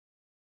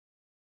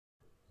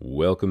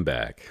Welcome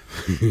back.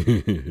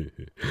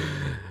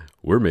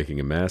 We're making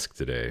a mask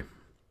today.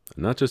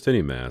 Not just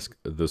any mask,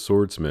 the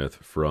swordsmith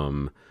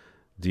from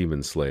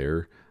Demon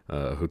Slayer,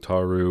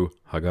 Hotaru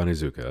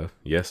Haganezuka'S.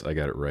 Yes, I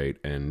got it right,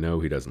 and no,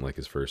 he doesn't like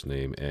his first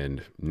name.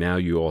 And now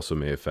you also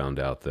may have found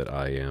out that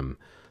I am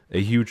a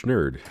huge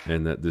nerd,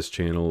 and that this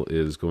channel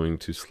is going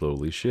to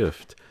slowly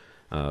shift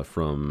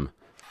from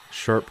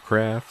sharp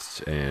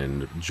crafts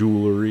and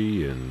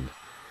jewelry and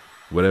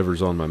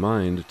whatever's on my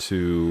mind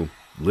to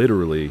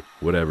literally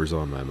whatever's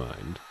on my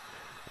mind.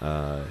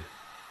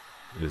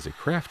 It is a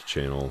craft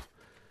channel,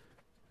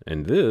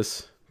 and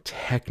this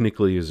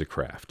technically is a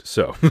craft.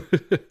 So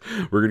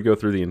we're going to go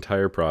through the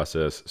entire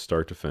process,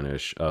 start to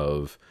finish,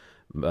 of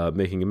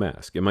making a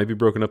mask. It might be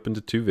broken up into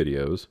 2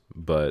 videos,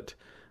 but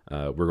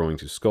we're going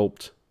to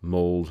sculpt,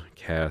 mold,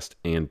 cast,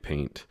 and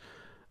paint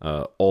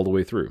all the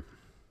way through.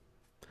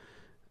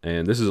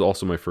 And this is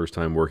also my first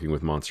time working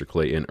with monster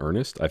clay in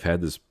earnest. I've had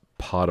this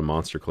pot of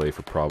monster clay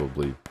for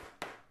probably...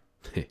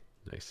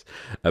 nice.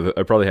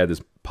 I've probably had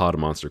this pot of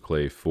monster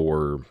clay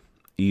for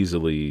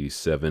easily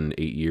 7-8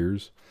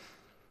 years.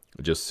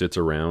 It just sits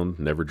around,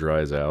 never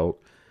dries out.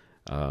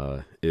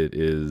 It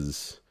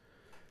is...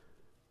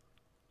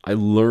 I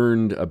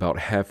learned about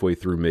halfway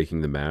through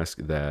making the mask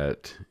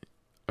that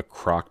a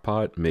crock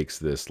pot makes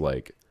this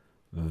like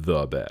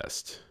the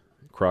best.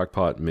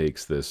 Crockpot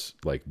makes this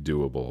like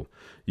doable.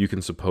 You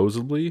can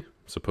supposedly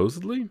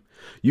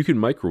you can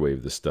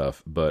microwave this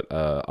stuff, but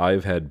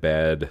I've had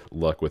bad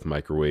luck with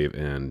microwave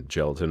and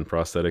gelatin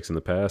prosthetics in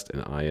the past,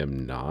 and I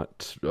am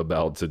not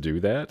about to do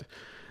that.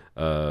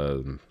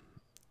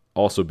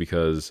 Also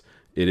because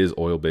it is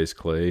oil-based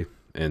clay,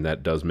 and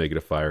that does make it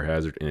a fire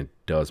hazard, and it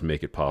does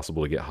make it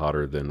possible to get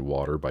hotter than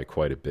water by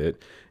quite a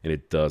bit, and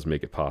it does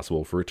make it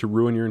possible for it to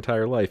ruin your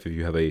entire life if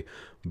you have a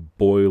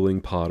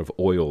boiling pot of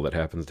oil that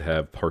happens to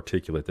have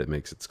particulate that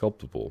makes it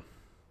sculptable.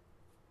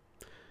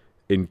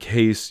 In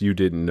case you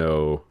didn't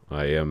know,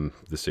 I am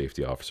the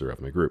safety officer of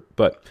my group,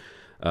 but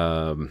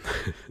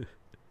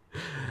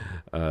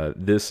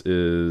this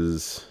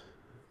is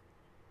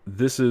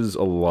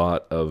a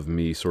lot of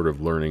me sort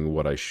of learning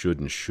what I should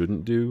and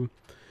shouldn't do.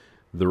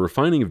 The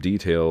refining of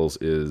details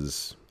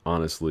is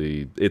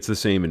honestly, it's the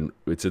same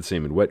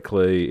in wet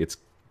clay. It's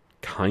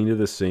kind of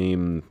the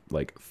same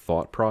like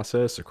thought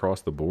process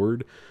across the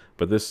board,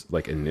 but this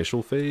like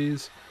initial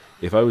phase,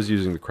 if I was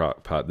using the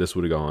crock pot, this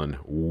would have gone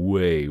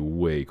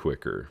way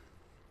quicker.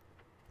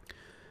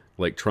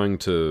 Like trying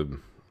to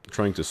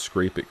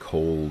scrape it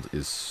cold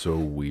is so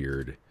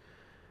weird,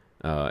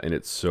 and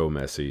it's so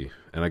messy.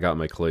 And I got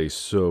my clay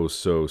so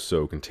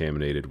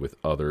contaminated with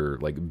other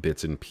like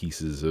bits and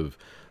pieces of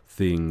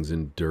things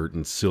and dirt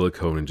and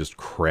silicone and just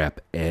crap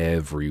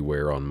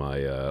everywhere on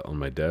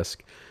my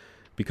desk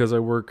because I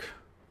work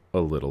a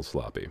little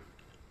sloppy.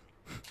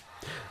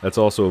 That's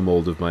also a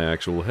mold of my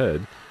actual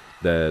head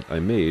that I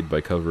made by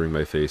covering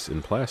my face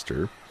in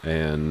plaster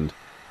and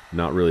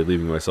not really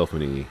leaving myself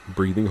any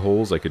breathing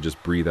holes. I could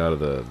just breathe out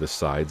of the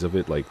sides of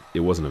it, like it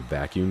wasn't a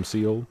vacuum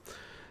seal.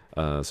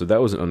 So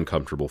that was an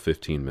uncomfortable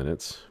 15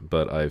 minutes,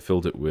 but I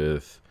filled it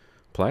with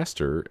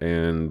plaster,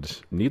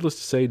 and needless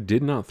to say,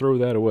 did not throw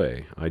that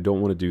away. I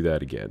don't want to do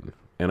that again,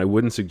 and I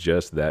wouldn't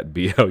suggest that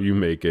be how you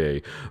make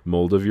a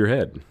mold of your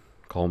head.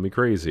 Call me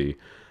crazy.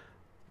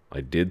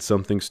 I did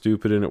something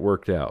stupid and it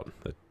worked out.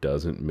 That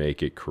doesn't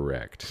make it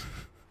correct.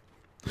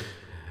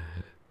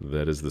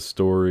 That is the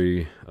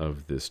story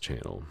of this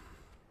channel.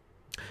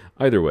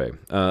 Either way,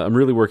 I'm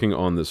really working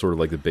on the sort of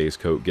like the base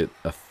coat, get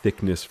a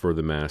thickness for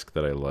the mask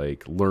that I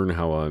like, learn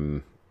how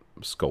I'm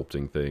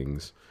sculpting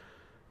things.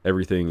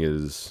 Everything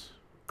is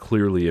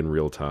clearly in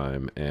real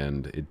time,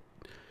 and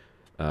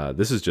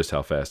this is just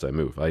how fast I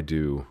move. I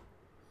do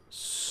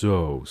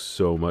so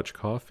much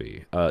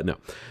coffee. No,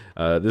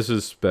 this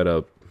is sped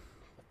up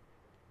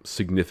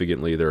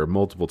significantly. There are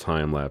multiple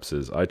time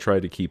lapses. I try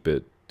to keep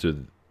it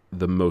to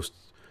the most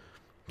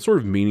sort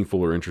of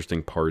meaningful or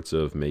interesting parts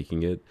of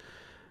making it.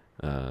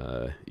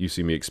 You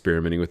see me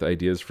experimenting with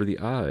ideas for the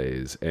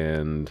eyes,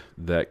 and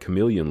that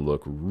chameleon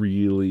look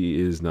really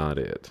is not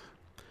it.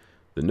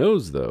 The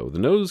nose, though, the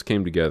nose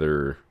came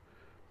together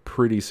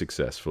pretty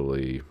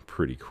successfully,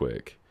 pretty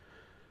quick.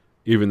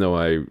 Even though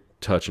I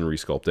touch and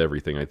resculpt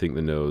everything, I think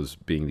the nose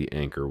being the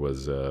anchor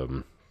was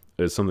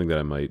is something that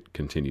I might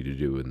continue to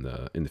do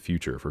in the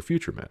future for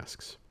future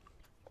masks.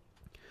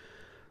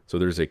 So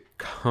there's a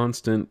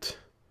constant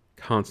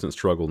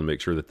struggle to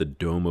make sure that the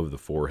dome of the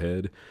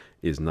forehead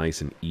is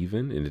nice and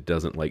even, and it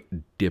doesn't like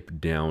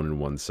dip down in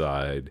one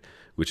side,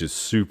 which is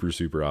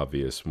super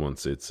obvious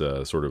once it's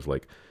sort of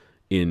like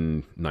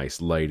in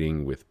nice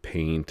lighting with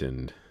paint,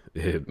 and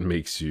it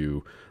makes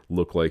you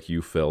look like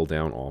you fell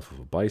down off of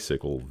a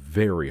bicycle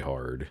very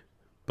hard.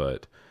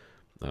 But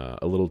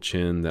a little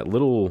chin, that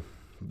little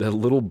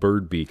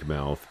bird beak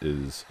mouth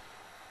is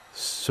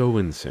so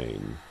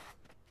insane.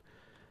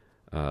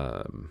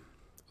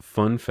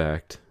 Fun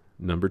fact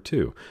number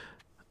 2.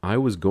 I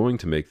was going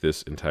to make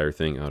this entire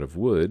thing out of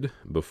wood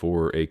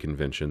before a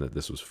convention that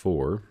this was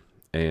for,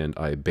 and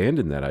I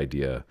abandoned that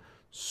idea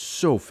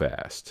so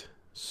fast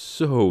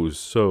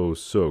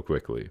so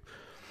quickly.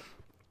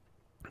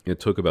 It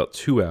took about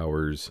 2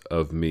 hours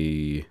of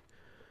me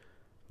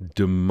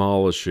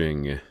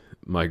demolishing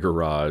my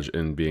garage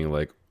and being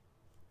like,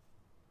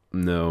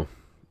 no,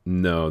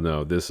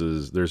 no,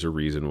 there's a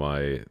reason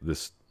why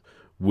this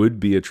would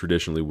be a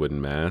traditionally wooden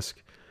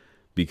mask,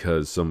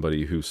 because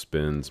somebody who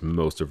spends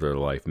most of their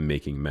life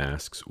making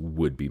masks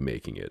would be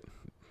making it.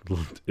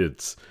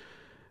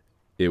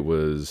 It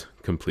was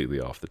completely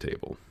off the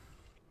table.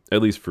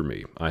 At least for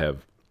me. I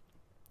have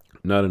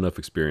not enough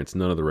experience,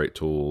 none of the right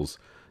tools,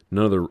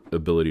 none of the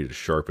ability to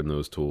sharpen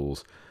those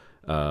tools.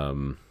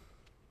 And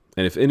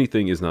if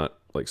anything is not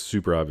like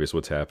super obvious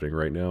what's happening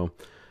right now,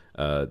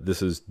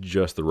 this is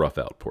just the rough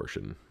out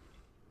portion.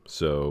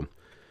 So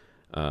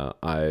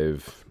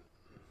I've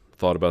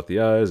thought about the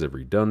eyes, I've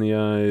redone the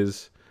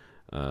eyes.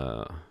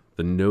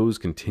 The nose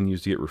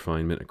continues to get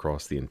refinement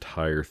across the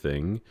entire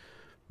thing,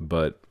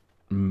 but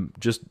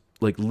just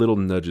like little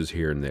nudges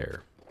here and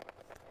there.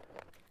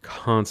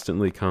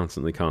 Constantly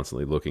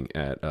looking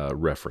at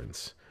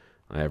reference.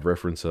 I have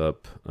reference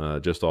up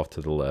just off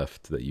to the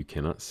left that you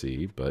cannot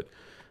see, but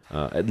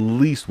at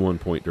least one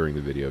point during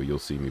the video you'll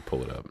see me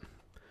pull it up.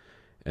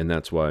 And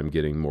that's why I'm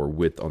getting more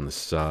width on the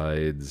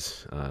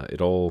sides.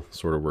 It all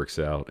sort of works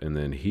out. And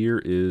then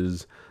here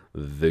is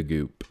the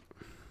goop.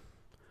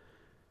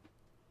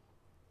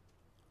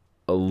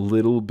 A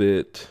little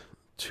bit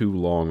too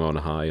long on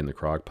high in the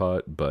crock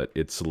pot, but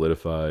it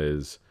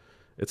solidifies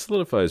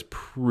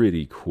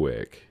pretty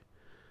quick.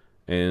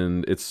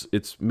 And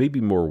it's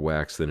maybe more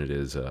wax than it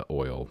is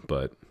oil,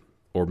 but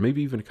or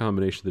maybe even a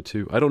combination of the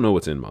two. I don't know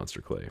what's in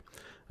Monster Clay.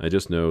 I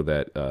just know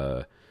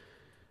that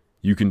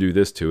you can do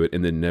this to it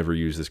and then never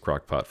use this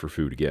crock pot for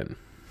food again.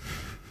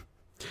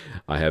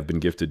 I have been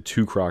gifted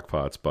 2 crock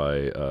pots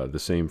by the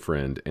same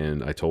friend,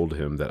 and I told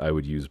him that I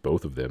would use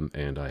both of them,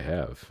 and I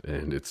have,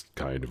 and it's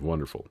kind of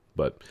wonderful.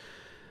 But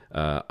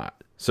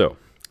so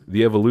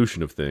the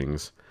evolution of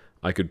things,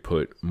 I could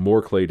put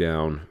more clay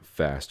down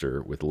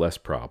faster with less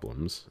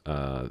problems.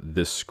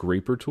 This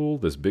scraper tool,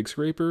 this big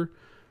scraper,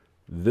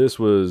 this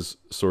was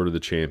sort of the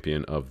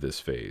champion of this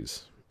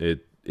phase.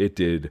 It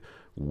did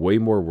way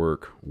more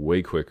work,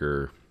 way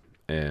quicker,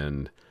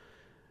 and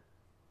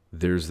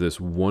there's this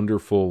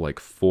wonderful like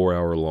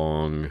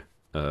 4-hour-long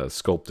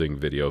sculpting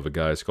video of a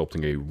guy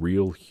sculpting a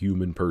real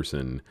human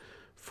person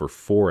for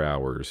 4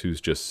 hours who's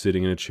just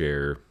sitting in a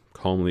chair,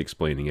 calmly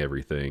explaining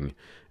everything.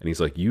 And he's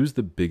like, use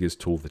the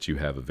biggest tool that you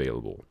have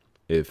available.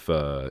 If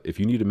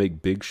you need to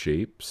make big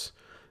shapes,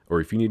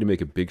 or if you need to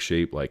make a big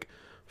shape like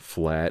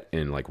flat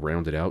and like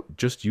rounded out,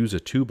 just use a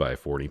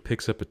 2x4. And he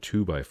picks up a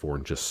 2x4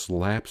 and just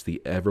slaps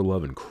the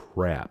ever-loving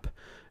crap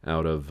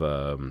out of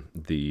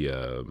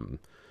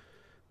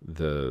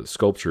the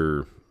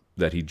sculpture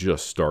that he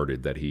just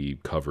started, that he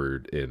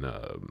covered in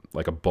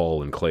like a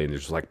ball and clay, and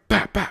it's just like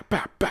bap, bap,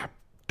 bap, bap,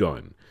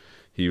 done.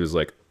 He was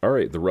like, all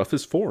right, the rough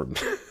is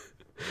formed.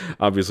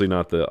 Obviously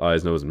not the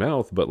eyes, nose, and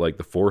mouth, but like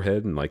the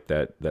forehead and like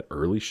that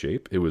early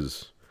shape. It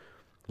was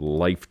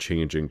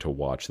life-changing to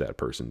watch that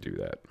person do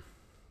that.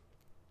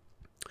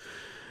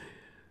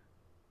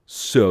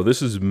 So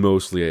this is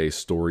mostly a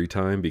story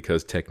time,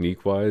 because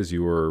technique-wise,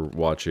 you are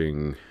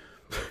watching...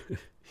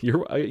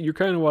 You're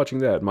kind of watching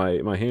that.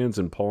 My hands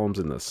and palms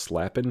and the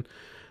slapping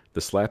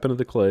of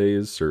the clay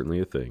is certainly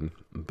a thing,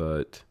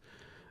 but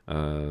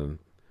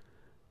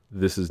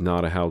this is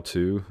not a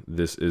how-to.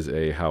 This is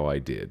a how I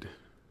did.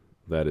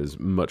 That is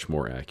much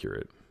more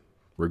accurate,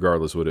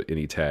 regardless of what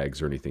any tags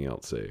or anything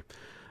else say.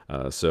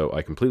 So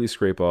I completely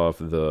scrape off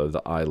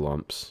the eye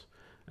lumps.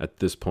 At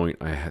this point,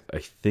 I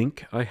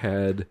think I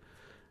had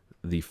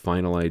the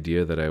final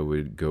idea that I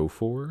would go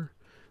for,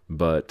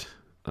 but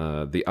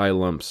the eye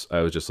lumps, I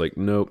was just like,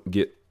 nope,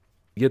 get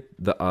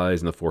the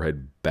eyes and the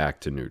forehead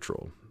back to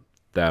neutral.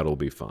 That'll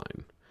be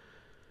fine.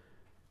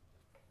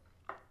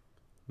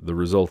 The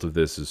result of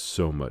this is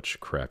so much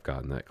crap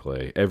got in that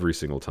clay every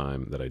single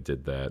time that I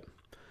did that.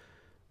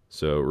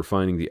 So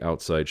refining the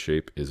outside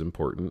shape is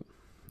important.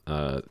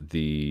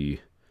 The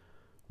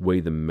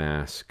way the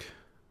mask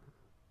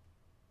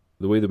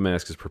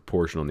is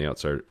proportioned on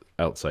the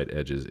outside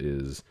edges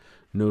is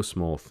no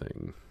small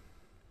thing.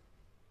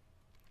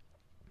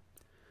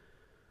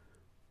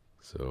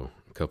 So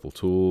a couple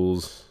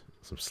tools,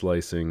 some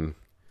slicing.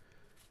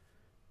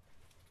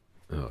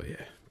 Oh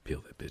yeah,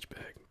 peel that bitch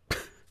back.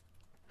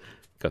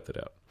 Cut that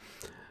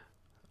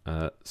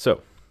out.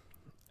 So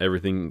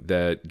everything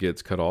that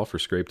gets cut off or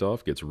scraped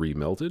off gets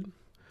remelted.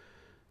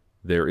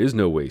 There is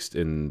no waste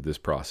in this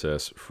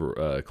process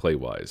for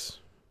clay-wise,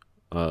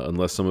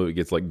 unless some of it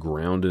gets like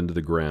ground into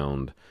the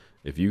ground.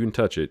 If you can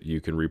touch it, you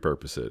can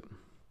repurpose it.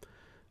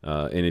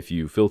 And if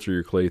you filter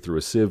your clay through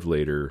a sieve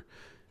later,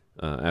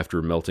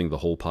 after melting the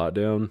whole pot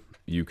down,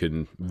 you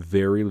can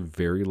very,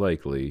 very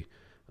likely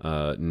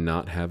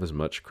not have as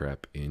much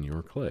crap in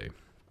your clay.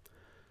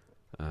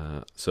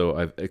 So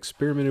I've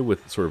experimented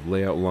with sort of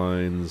layout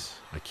lines.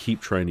 I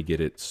keep trying to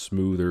get it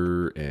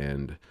smoother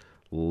and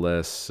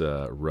less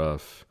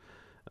rough.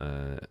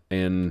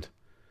 And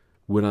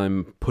when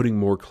I'm putting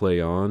more clay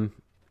on,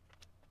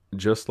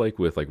 just like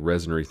with like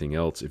resin or anything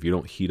else, if you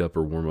don't heat up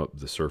or warm up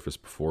the surface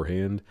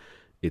beforehand,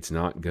 it's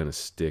not going to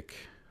stick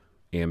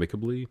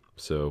amicably.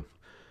 So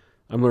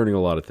I'm learning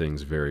a lot of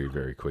things very,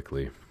 very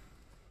quickly.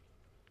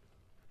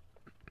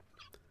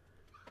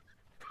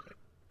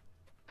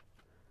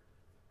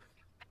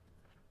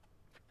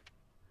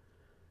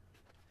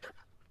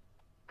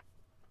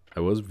 I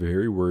was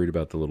very worried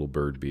about the little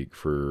bird beak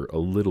for a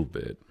little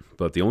bit,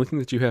 but the only thing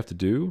that you have to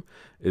do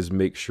is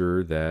make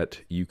sure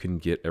that you can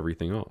get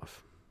everything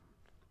off.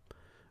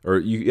 Or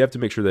you have to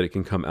make sure that it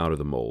can come out of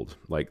the mold.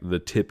 Like the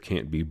tip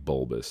can't be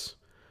bulbous.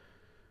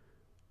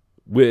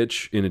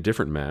 Which, in a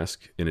different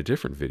mask, in a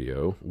different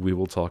video, we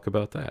will talk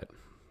about that.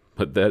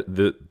 But that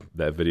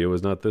video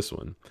is not this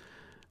one.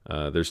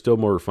 There's still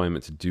more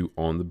refinement to do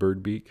on the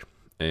bird beak,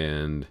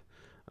 and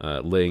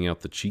laying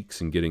out the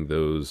cheeks and getting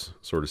those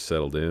sort of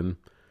settled in.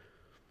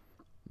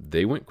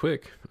 They went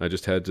quick. I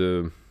just had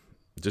to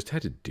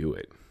do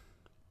it.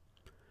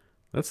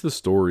 That's the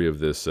story of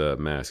this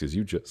mask. Is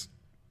you just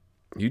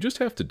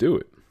have to do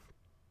it.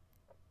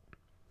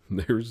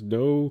 There's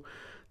no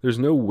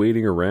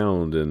waiting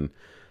around and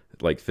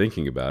like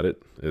thinking about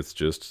it. It's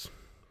just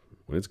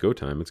when it's go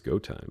time, it's go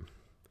time.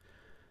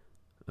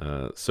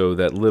 So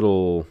that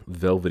little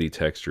velvety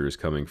texture is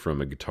coming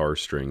from a guitar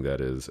string that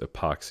is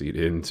epoxied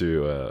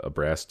into a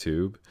brass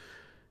tube.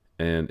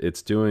 And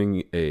it's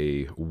doing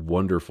a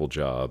wonderful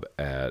job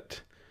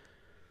at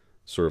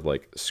sort of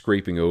like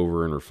scraping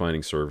over and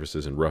refining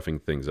surfaces and roughing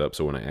things up.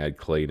 So when I add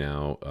clay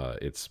now,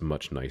 it's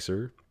much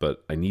nicer.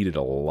 But I needed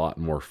a lot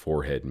more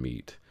forehead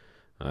meat.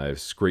 I've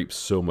scraped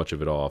so much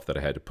of it off that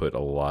I had to put a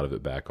lot of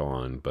it back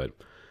on. But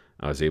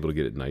I was able to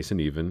get it nice and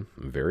even.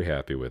 I'm very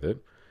happy with it.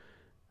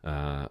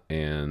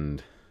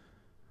 And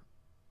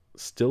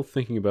still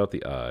thinking about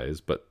the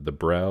eyes, but the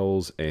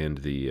brows and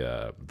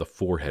the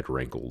forehead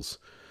wrinkles.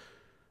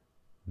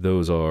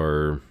 Those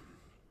are,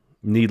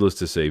 needless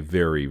to say,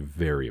 very,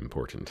 very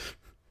important.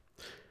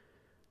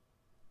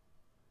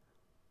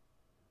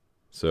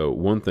 So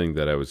one thing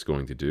that I was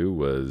going to do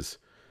was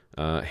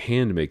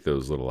hand make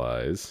those little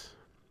eyes,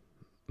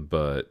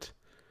 but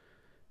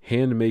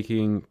hand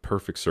making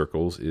perfect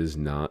circles is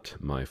not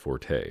my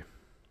forte.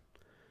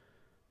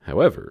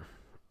 However,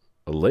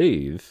 a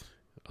lathe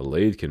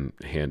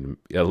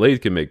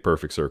can make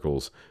perfect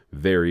circles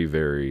very,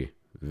 very,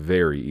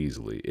 very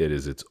easily. It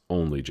is its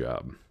only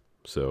job.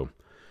 So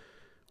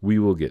we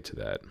will get to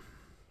that.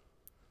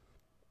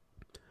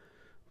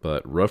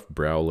 But rough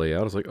brow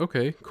layout is like,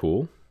 okay,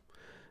 cool.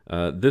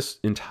 This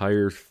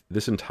entire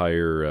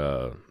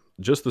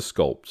just the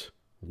sculpt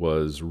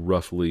was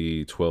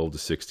roughly 12 to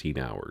 16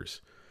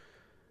 hours.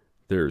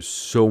 There's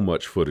so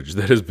much footage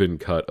that has been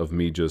cut of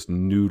me just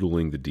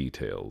noodling the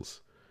details.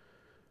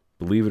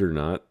 Believe it or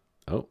not,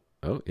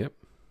 yep.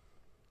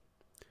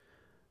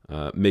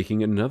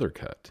 Making another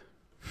cut.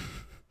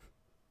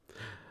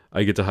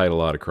 I get to hide a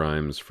lot of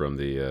crimes from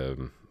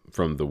the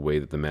way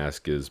that the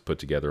mask is put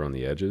together on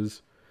the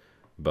edges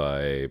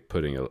by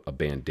putting a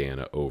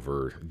bandana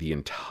over the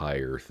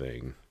entire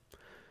thing.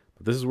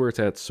 But this is where it's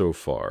at so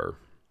far.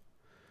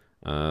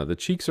 The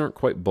cheeks aren't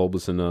quite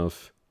bulbous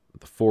enough.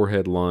 The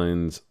forehead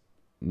lines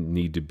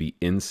need to be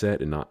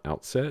inset and not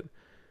outset.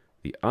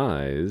 The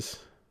eyes,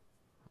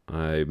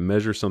 I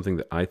measure something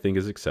that I think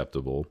is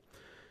acceptable.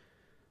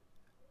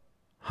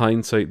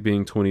 Hindsight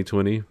being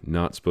 2020,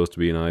 not supposed to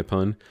be an eye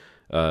pun.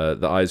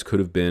 The eyes could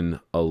have been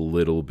a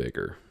little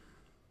bigger.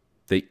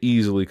 They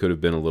easily could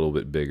have been a little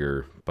bit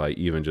bigger by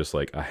even just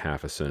like a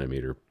half a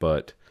centimeter.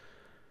 But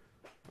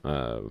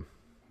a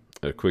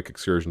quick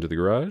excursion to the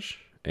garage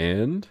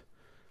and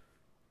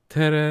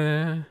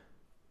ta-da!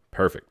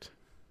 Perfect.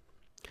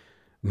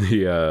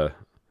 The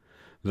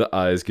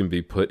eyes can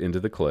be put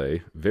into the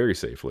clay very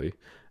safely.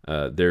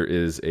 There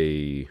is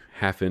a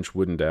half-inch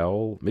wooden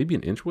dowel, maybe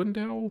an inch wooden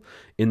dowel,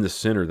 in the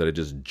center that I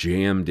just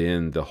jammed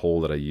in the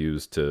hole that I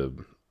used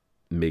to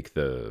make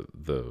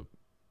the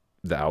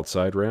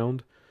outside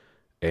round,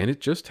 and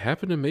it just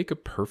happened to make a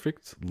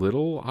perfect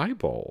little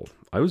eyeball.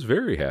 I was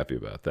very happy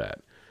about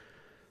that.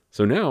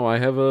 So now I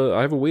have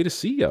a way to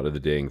see out of the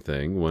dang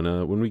thing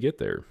when we get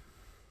there.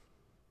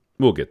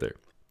 We'll get there.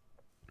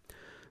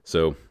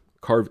 So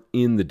carve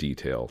in the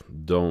detail,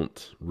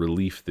 don't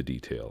relief the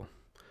detail.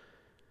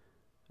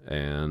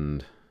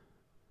 And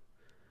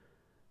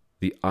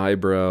the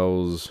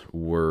eyebrows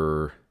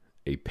were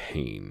a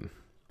pain.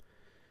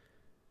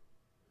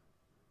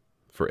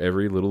 For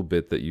every little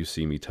bit that you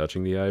see me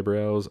touching the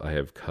eyebrows, I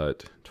have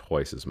cut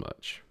twice as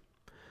much.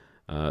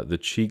 The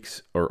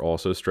cheeks are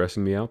also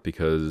stressing me out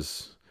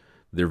because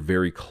they're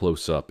very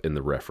close up in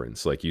the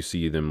reference. Like you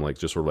see them like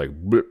just sort of like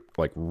blip,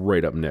 like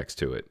right up next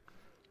to it.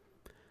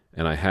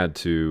 And I had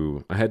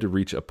to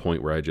reach a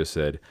point where I just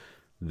said,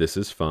 this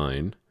is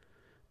fine.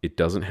 It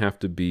doesn't have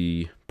to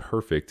be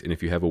perfect. And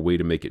if you have a way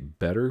to make it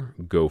better,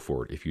 go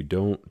for it. If you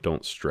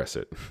don't stress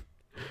it.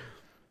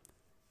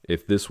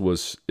 If this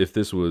was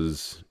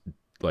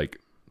like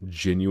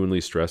genuinely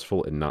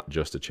stressful and not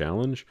just a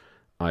challenge,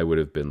 I would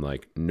have been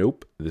like,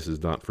 nope, this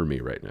is not for me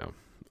right now.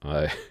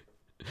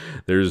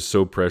 There's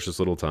so precious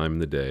little time in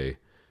the day.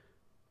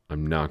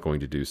 I'm not going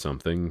to do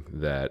something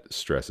that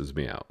stresses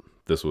me out.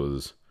 This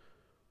was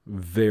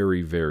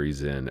very, very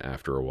zen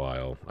after a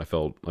while. I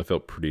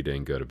felt pretty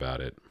dang good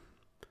about it.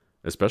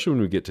 Especially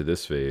when we get to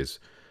this phase.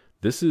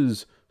 This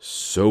is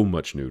so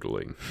much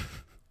noodling.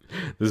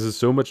 This is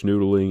so much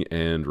noodling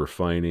and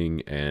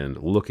refining and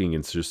looking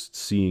and just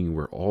seeing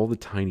where all the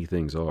tiny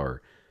things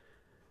are.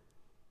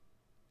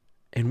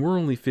 And we're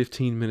only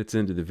 15 minutes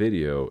into the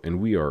video,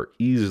 and we are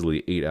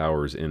easily 8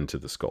 hours into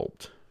the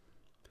sculpt.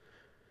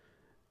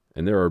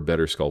 And there are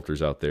better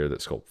sculptors out there that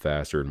sculpt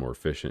faster and more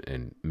efficient,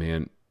 and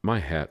man, my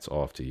hat's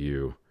off to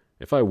you.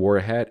 If I wore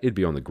a hat, it'd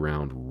be on the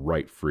ground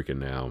right freaking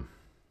now.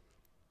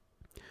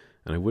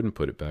 And I wouldn't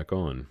put it back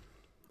on.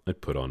 I'd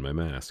put on my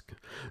mask.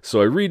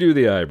 So I redo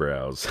the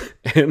eyebrows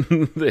and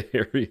the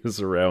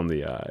areas around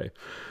the eye.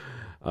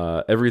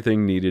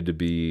 Everything needed to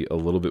be a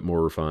little bit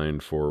more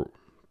refined for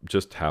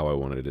just how I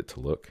wanted it to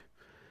look.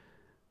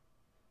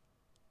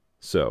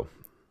 So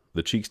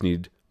the cheeks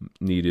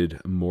needed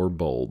more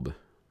bulb.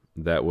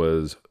 That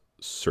was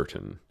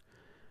certain.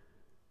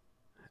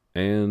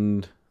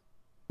 And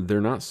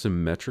they're not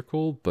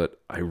symmetrical, but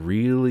I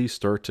really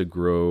start to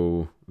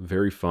grow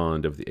very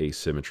fond of the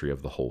asymmetry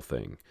of the whole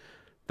thing.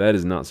 That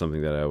is not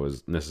something that I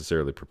was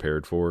necessarily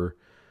prepared for.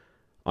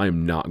 I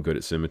am not good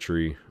at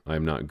symmetry.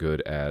 I'm not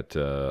good at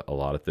a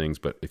lot of things,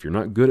 but if you're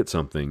not good at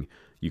something,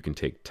 you can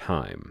take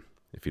time.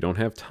 If you don't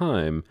have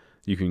time,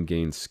 you can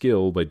gain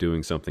skill by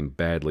doing something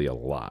badly a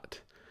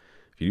lot.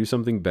 If you do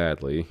something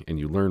badly and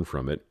you learn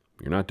from it,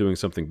 you're not doing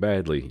something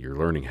badly, you're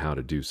learning how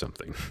to do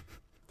something.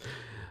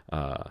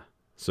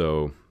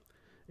 So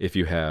if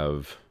you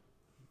have,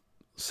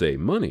 say,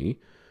 money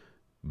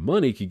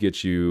could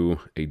get you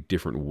a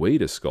different way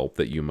to sculpt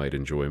that you might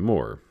enjoy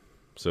more.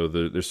 So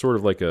there's sort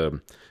of like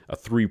a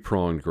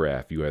three-pronged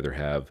graph. You either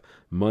have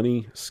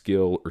money,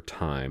 skill, or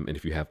time, and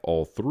if you have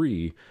all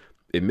three,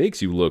 it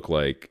makes you look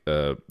like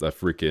a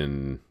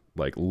freaking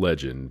like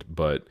legend,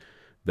 but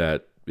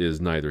that is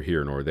neither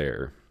here nor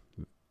there.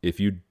 If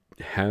you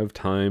have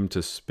time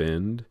to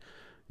spend,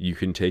 you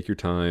can take your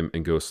time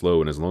and go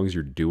slow, and as long as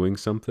you're doing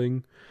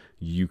something,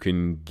 you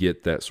can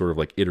get that sort of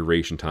like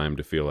iteration time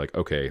to feel like,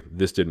 okay,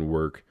 this didn't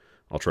work,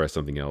 I'll try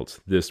something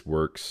else. This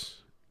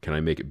works, can I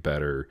make it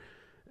better?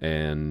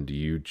 And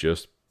you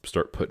just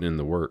start putting in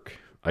the work.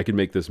 I can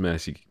make this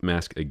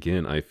mask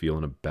again, I feel,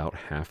 in about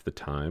half the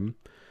time.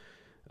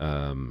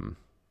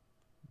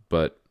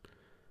 But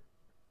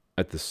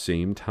at the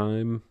same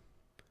time,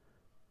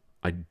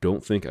 I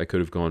don't think I could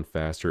have gone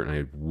faster, and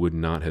I would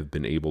not have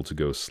been able to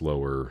go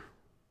slower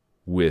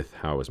with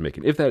how I was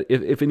making. If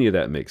any of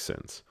that makes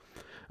sense.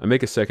 I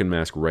make a second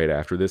mask right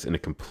after this in a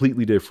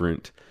completely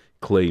different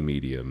clay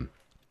medium.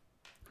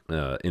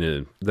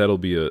 That'll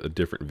be a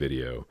different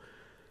video.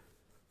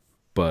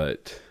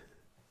 But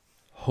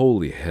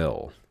holy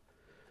hell,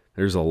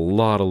 there's a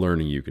lot of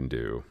learning you can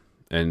do.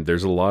 And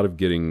there's a lot of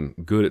getting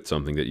good at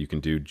something that you can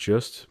do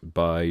just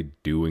by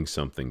doing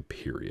something,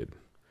 period.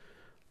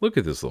 Look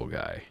at this little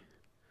guy.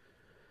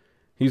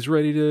 He's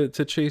ready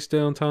to chase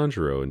down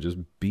Tanjiro and just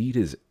beat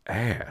his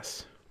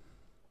ass.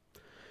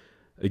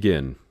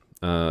 Again,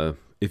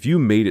 if you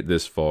made it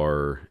this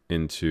far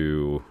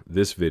into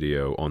this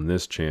video on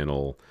this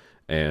channel,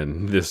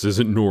 and this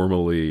isn't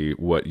normally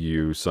what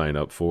you sign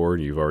up for,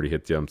 and you've already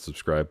hit the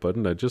unsubscribe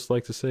button, I'd just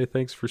like to say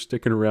thanks for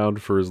sticking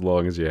around for as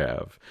long as you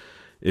have.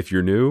 If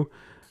you're new,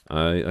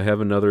 I have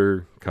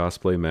another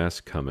cosplay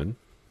mask coming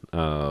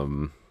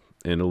in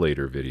a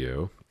later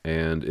video.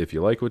 And if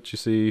you like what you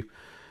see,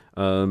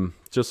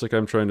 just like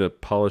I'm trying to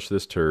polish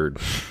this turd,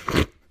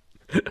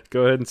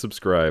 go ahead and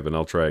subscribe and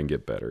I'll try and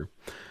get better.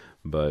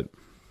 But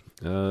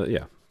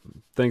yeah,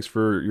 thanks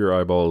for your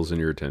eyeballs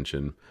and your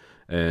attention.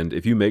 And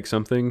if you make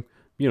something,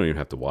 you don't even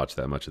have to watch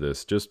that much of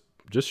this. Just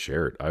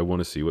share it. I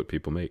want to see what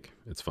people make.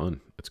 It's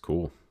fun. It's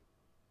cool.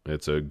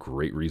 It's a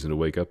great reason to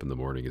wake up in the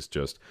morning. It's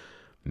just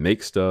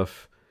make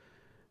stuff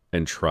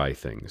and try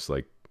things.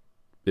 Like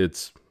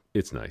it's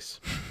nice.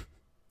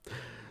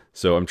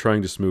 So I'm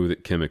trying to smooth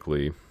it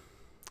chemically.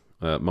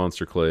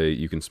 Monster clay,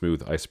 you can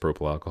smooth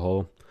isopropyl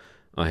alcohol.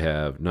 I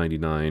have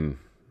 99%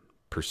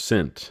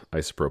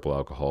 isopropyl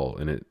alcohol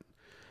in it.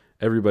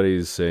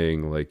 Everybody's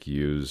saying like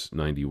use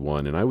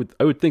 91, and I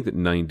would think that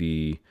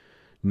 99%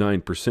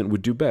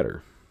 would do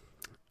better.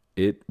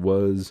 It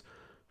was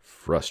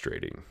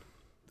frustrating.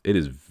 It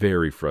is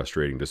very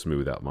frustrating to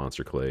smooth out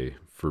monster clay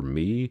for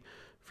me,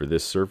 for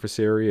this surface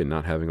area, and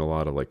not having a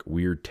lot of like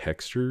weird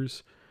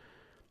textures.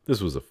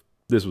 This was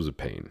a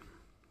pain.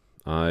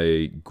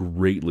 I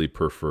greatly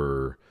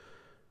prefer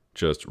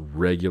just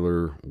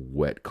regular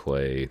wet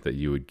clay that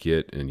you would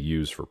get and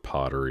use for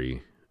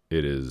pottery.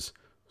 It is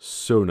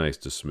so nice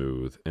to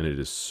smooth, and it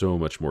is so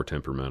much more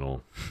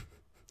temperamental.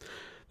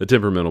 The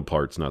temperamental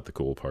part's not the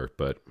cool part,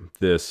 but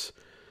this,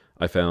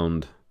 I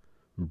found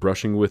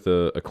brushing with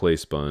a clay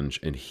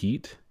sponge and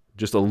heat,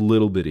 just a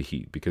little bit of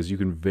heat, because you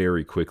can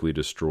very quickly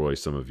destroy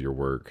some of your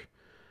work,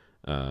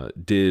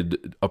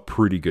 did a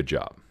pretty good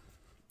job.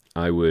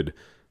 I would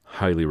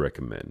highly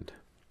recommend.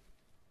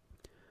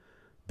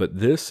 But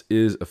this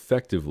is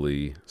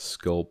effectively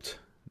Sculpt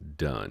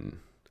done.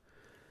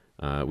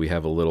 We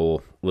have a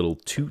little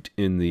toot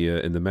in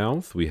the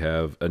mouth. We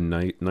have a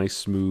nice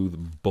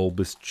smooth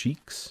bulbous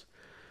cheeks.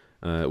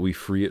 We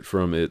free it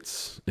from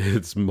its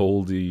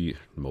moldy.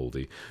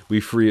 We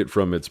free it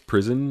from its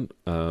prison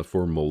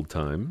for mold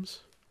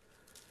times.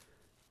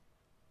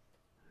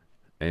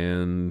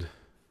 And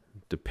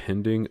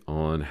depending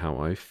on how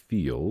I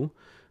feel,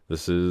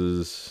 this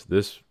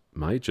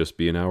might just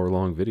be an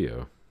hour-long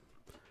video,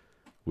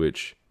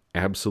 which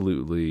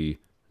absolutely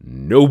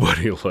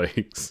nobody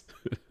likes.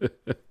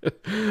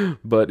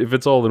 But if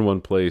it's all in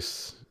one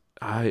place,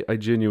 I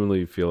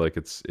genuinely feel like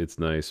it's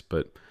nice.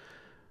 But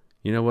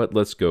you know what?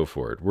 Let's go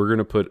for it. We're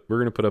gonna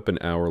put up an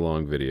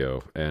hour-long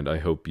video, and I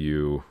hope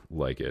you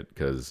like it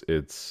because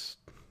it's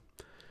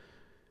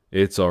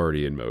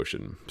already in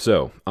motion.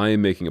 So I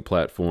am making a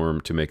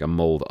platform to make a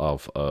mold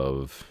off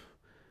of,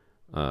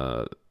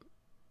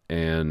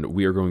 and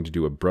we are going to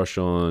do a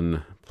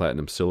brush-on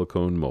platinum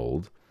silicone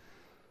mold.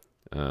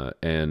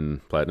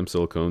 And platinum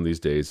silicone these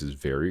days is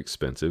very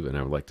expensive, and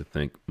I would like to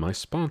thank my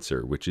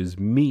sponsor, which is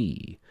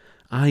me.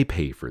 I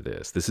pay for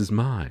this. This is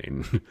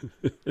mine.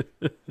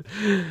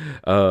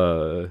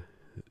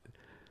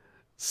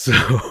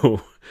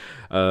 So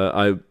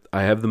I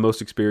have the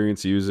most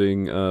experience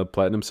using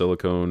platinum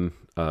silicone.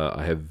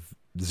 I have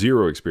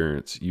zero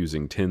experience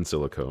using tin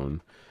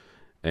silicone,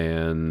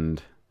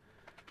 and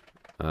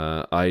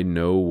I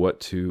know what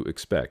to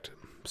expect.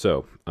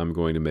 So I'm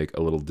going to make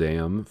a little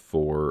dam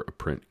for a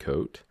print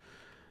coat,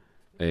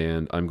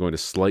 and I'm going to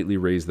slightly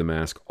raise the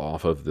mask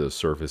off of the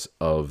surface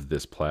of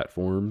this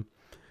platform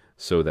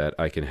so that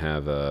I can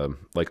have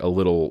like a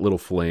little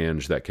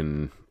flange that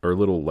can, or a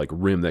little like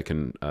rim that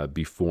can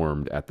be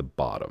formed at the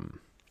bottom.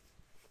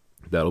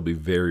 That'll be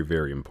very,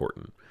 very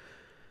important.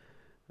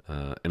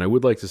 And I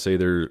would like to say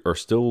there are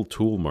still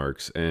tool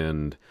marks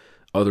and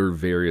other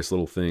various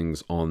little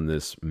things on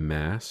this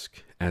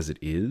mask as it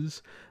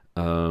is.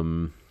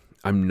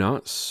 I'm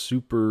not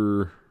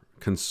super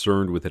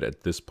concerned with it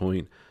at this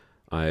point.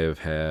 I have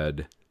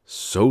had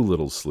so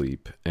little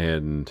sleep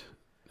and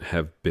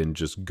have been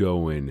just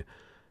going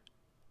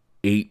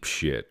ape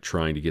shit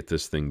trying to get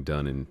this thing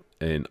done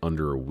in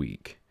under a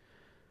week.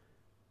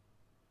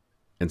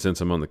 And since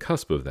I'm on the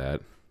cusp of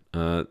that,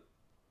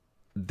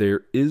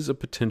 there is a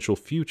potential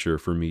future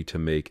for me to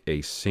make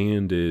a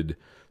sanded,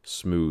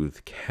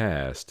 smooth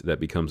cast that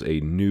becomes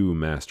a new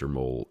master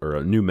mold, or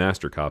a new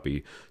master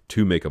copy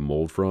to make a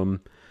mold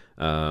from.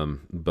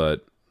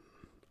 But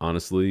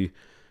honestly,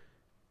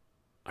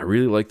 I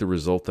really like the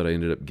result that I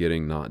ended up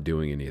getting not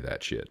doing any of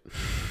that shit.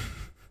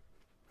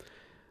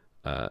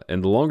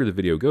 And the longer the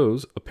video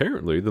goes,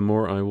 apparently, the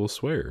more I will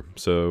swear.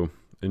 So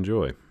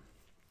enjoy.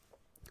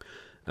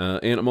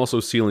 And I'm also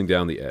sealing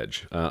down the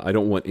edge. I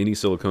don't want any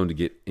silicone to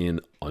get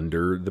in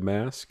under the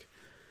mask.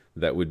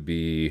 That would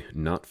be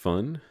not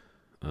fun.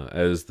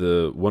 As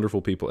the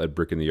wonderful people at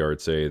Brick in the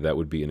Yard say, that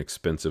would be an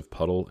expensive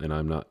puddle,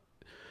 and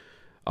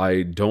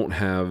I don't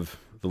have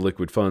the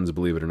liquid funds,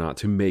 believe it or not,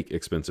 to make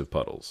expensive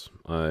puddles.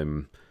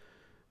 I'm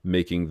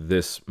making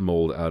this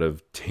mold out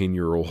of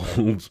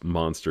 10-year-old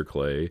monster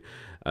clay.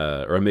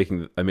 I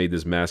made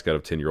this mask out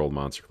of 10-year-old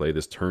monster clay.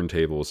 This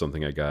turntable was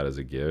something I got as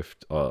a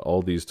gift.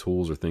 All these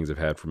tools are things I've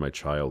had from my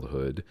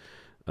childhood,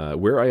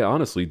 where I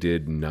honestly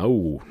did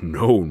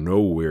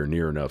nowhere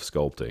near enough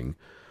sculpting.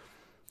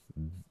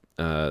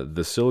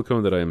 The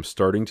silicone that I am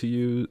starting to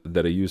use,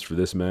 that I used for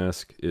this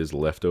mask, is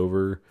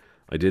leftover.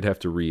 I did have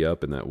to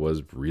re-up, and that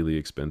was really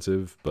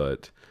expensive,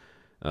 but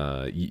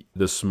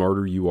the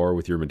smarter you are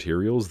with your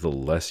materials, the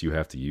less you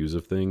have to use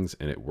of things,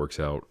 and it works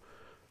out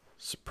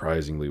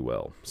surprisingly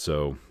well.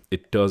 So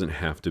it doesn't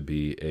have to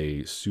be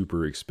a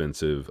super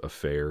expensive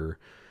affair,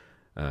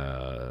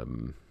 but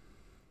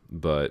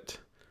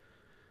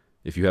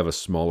if you have a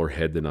smaller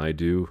head than I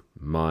do,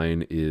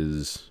 mine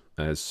is,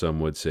 as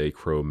some would say,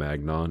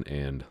 Cro-Magnon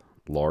and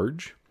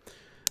large,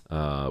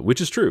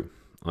 which is true.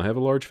 I have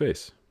a large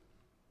face.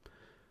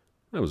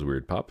 That was a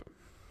weird pop.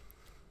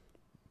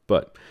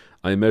 But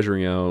I'm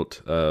measuring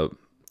out a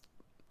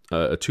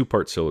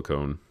 2-part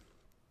silicone.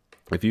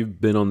 If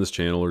you've been on this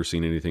channel or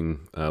seen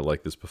anything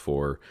like this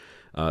before,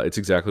 it's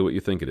exactly what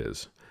you think it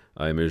is.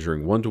 I'm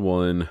measuring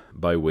 1:1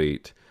 by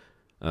weight.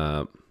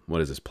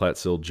 What is this?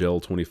 Platsil Gel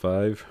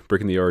 25.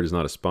 Brick in the Yard is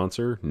not a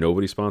sponsor.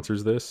 Nobody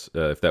sponsors this.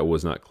 If that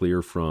was not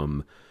clear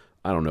from,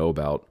 I don't know,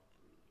 about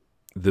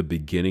the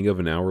beginning of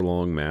an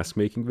hour-long mask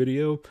making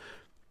video,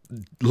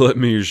 let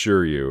me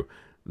assure you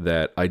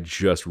that I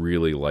just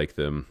really like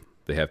them.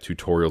 They have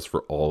tutorials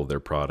for all of their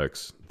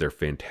products. They're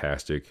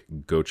fantastic.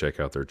 Go check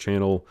out their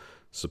channel.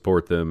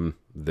 Support them.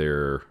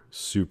 They're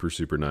super,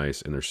 super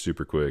nice, and they're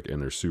super quick,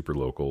 and they're super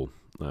local.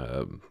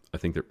 I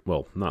think they're,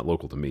 well, not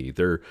local to me.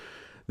 They're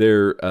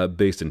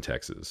based in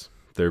Texas.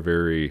 They're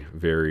very,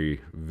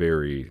 very,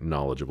 very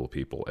knowledgeable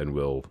people and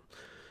will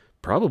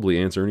probably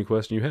answer any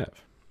question you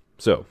have.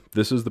 So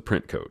this is the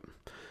print coat.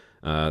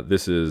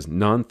 This is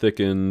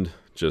non-thickened,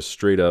 just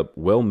straight up,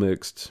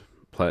 well-mixed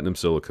platinum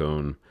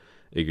silicone.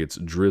 It gets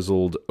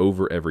drizzled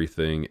over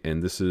everything,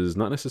 and this is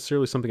not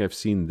necessarily something I've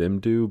seen them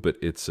do, but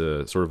it's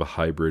a sort of a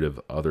hybrid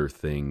of other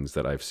things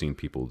that I've seen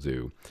people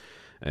do.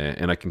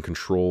 and I can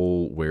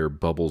control where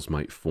bubbles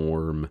might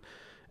form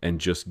and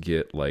just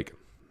get like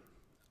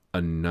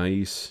a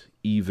nice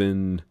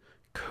even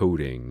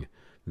coating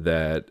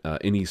that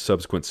any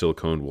subsequent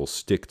silicone will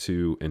stick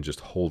to and just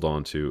hold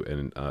on to.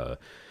 And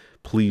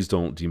please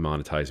don't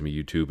demonetize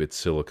me, YouTube. It's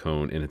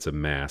silicone and it's a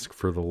mask.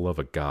 For the love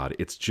of God,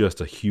 it's just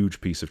a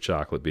huge piece of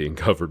chocolate being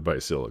covered by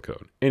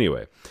silicone.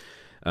 Anyway,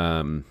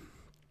 and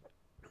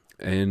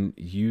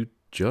you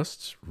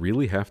just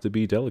really have to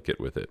be delicate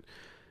with it.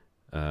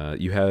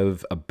 You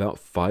have about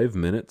 5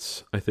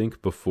 minutes, I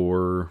think,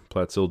 before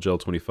Platsil Gel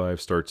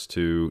 25 starts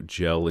to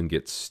gel and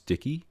get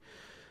sticky.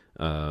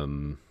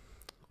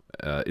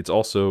 It's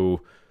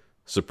also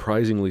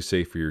surprisingly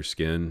safe for your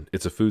skin.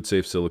 It's a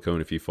food-safe silicone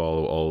if you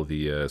follow all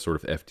the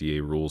sort of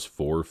FDA rules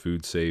for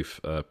food-safe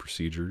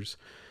procedures.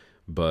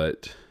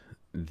 But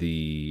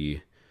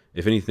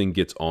if anything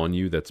gets on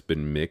you that's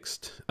been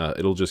mixed,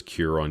 it'll just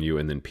cure on you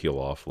and then peel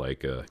off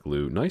like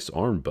glue. Nice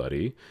arm,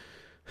 buddy.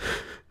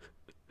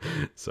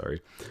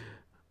 Sorry.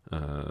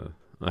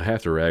 I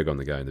have to rag on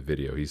the guy in the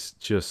video. He's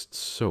just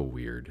so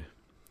weird.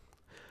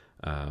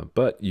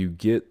 But you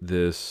get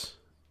this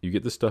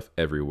stuff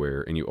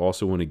everywhere, and you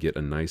also want to get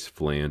a nice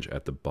flange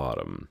at the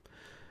bottom.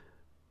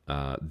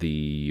 I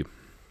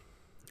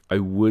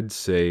would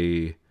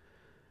say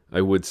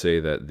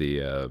that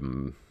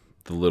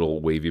the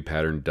little wavy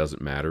pattern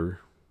doesn't matter,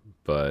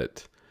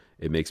 but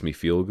it makes me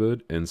feel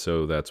good, and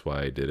so that's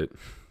why I did it.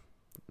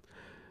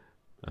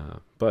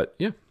 But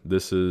yeah,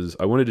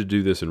 I wanted to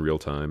do this in real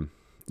time.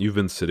 You've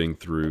been sitting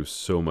through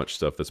so much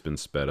stuff that's been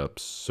sped up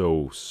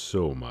so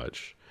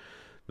much.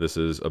 This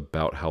is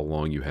about how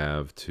long you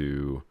have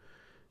to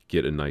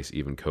get a nice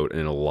even coat,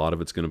 and a lot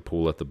of it's going to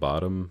pool at the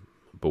bottom,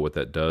 but what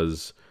that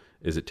does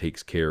is it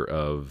takes care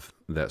of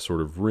that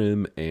sort of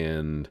rim,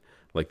 and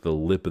like the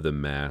lip of the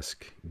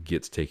mask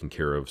gets taken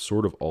care of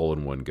sort of all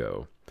in one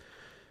go.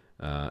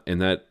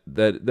 And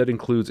that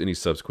includes any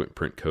subsequent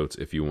print coats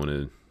if you want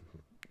to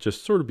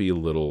just sort of be a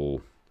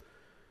little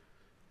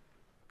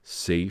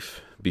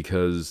safe,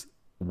 because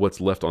what's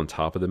left on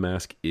top of the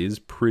mask is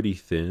pretty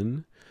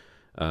thin.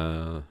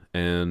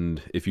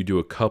 And if you do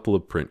a couple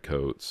of print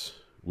coats,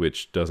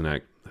 which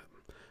doesn't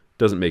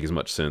make as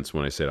much sense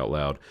when I say it out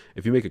loud,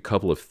 if you make a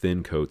couple of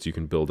thin coats, you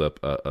can build up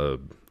a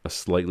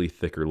slightly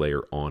thicker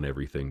layer on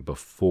everything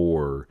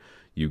before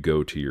you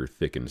go to your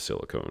thickened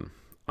silicone.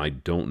 I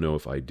don't know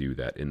if I do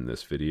that in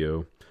this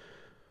video,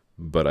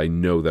 but I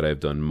know that I've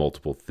done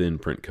multiple thin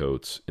print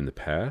coats in the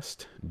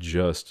past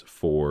just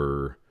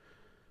for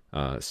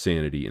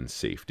sanity and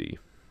safety.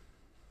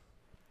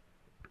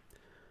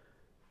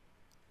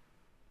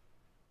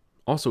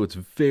 Also, it's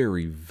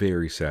very,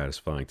 very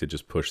satisfying to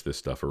just push this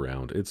stuff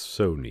around. It's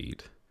so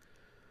neat.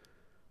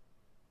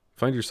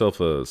 Find yourself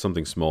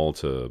something small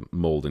to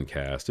mold and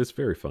cast. It's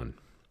very fun.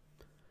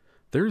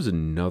 There's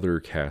another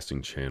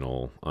casting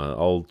channel.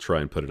 I'll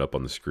try and put it up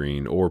on the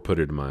screen or put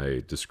it in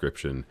my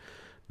description.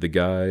 The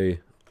guy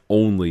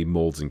only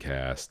molds and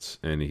casts,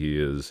 and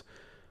he is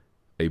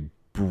a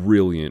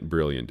brilliant,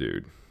 brilliant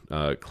dude.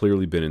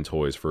 Clearly been in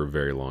toys for a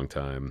very long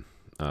time.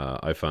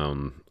 I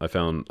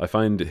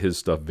find his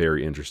stuff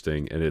very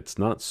interesting, and it's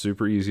not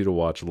super easy to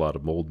watch a lot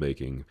of mold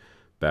making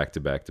back to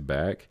back to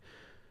back.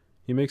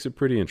 He makes it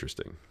pretty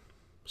interesting.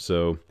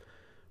 So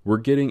we're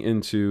getting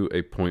into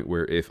a point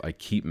where if I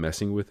keep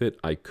messing with it,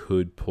 I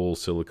could pull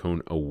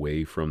silicone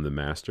away from the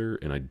master,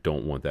 and I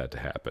don't want that to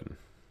happen.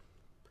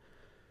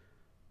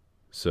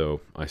 So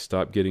I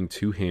stopped getting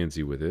too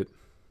handsy with it.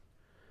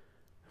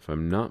 If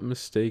I'm not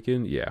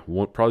mistaken, yeah,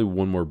 probably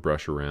one more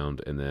brush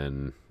around, and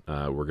then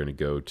we're going to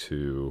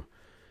go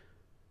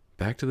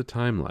back to the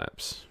time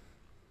lapse.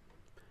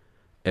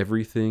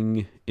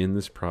 Everything in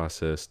this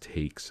process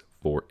takes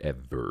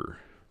forever.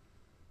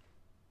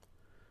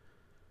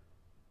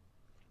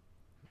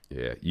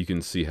 Yeah, you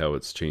can see how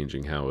it's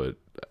changing,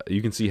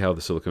 you can see how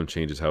the silicone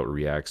changes, how it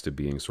reacts to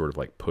being sort of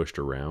like pushed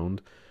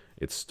around.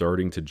 It's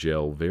starting to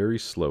gel very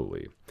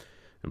slowly.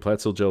 And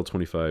Platsil Gel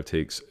 25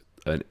 takes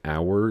an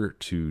hour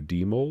to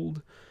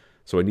demold,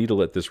 so I need to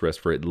let this rest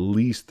for at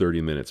least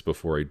 30 minutes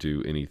before I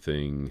do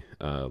anything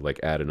like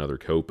add another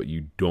coat, but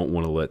you don't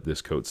want to let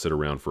this coat sit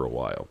around for a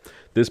while.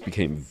 This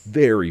became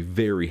very,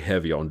 very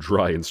heavy on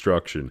dry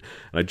instruction,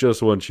 and I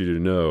just want you to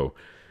know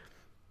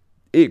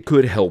it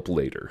could help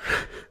later.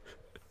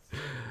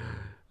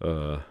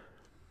 But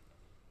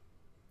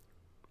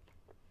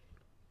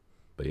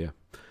yeah,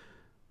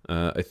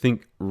 I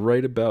think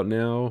right about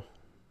now,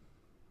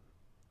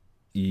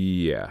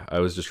 yeah, I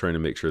was just trying to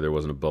make sure there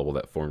wasn't a bubble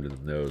that formed in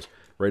the nose.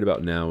 Right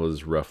about now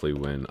is roughly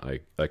when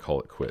I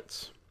call it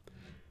quits.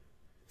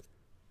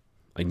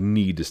 I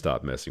need to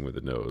stop messing with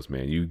the nose,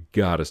 man. You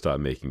gotta stop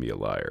making me a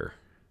liar.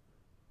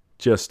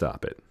 Just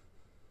stop it.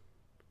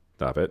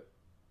 Stop it.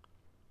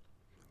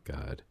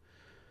 God.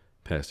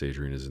 Past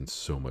Adrian is in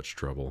so much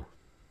trouble.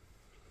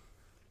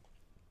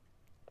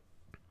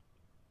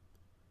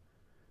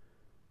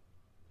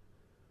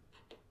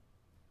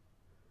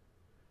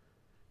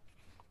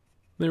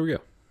 There we go.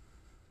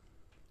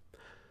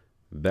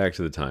 Back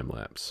to the time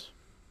lapse.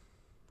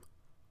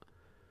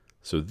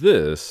 So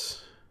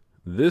this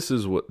This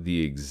is what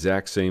the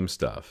exact same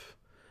stuff.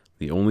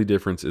 The only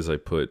difference is I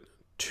put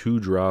 2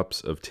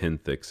 drops of Tin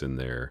Thicks in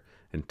there,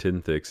 and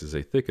Tin Thicks is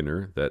a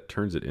thickener that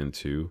turns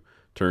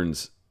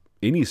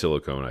any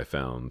silicone I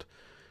found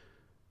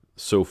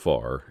so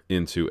far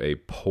into a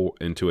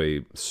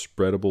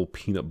spreadable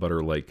peanut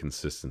butter like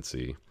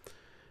consistency.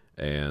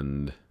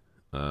 And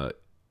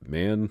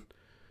man,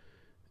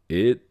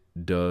 it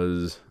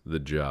does the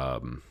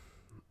job.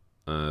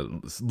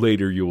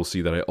 Later you will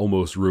see that I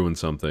almost ruined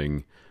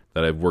something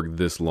that I've worked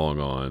this long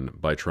on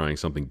by trying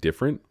something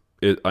different.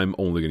 I'm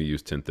only going to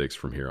use Tin Thicks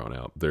from here on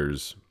out.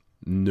 There's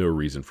no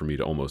reason for me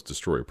to almost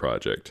destroy a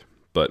project.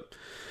 But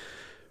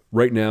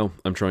right now,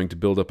 I'm trying to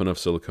build up enough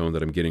silicone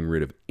that I'm getting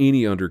rid of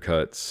any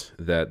undercuts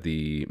that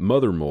the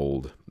mother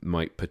mold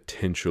might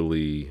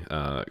potentially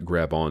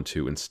grab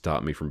onto and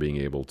stop me from being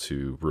able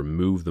to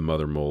remove the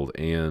mother mold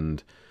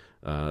and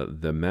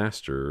the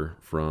master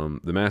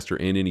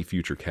and any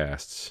future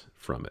casts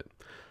from it.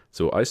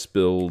 So I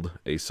spilled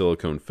a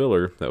silicone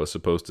filler that was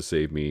supposed to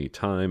save me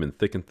time and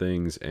thicken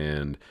things,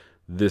 and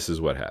this is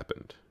what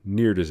happened.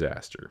 Near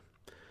disaster.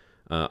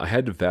 I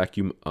had to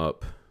vacuum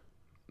up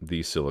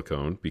the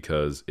silicone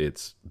because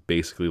it's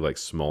basically like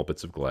small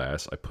bits of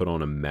glass. I put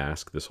on a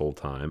mask this whole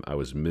time. I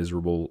was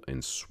miserable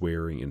and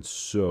swearing and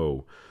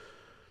so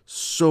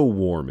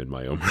warm in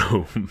my own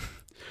home.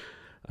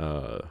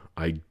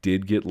 I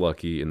did get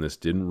lucky and this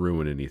didn't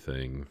ruin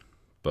anything,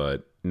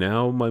 but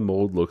now my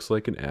mold looks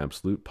like an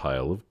absolute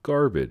pile of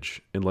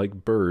garbage, and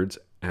like birds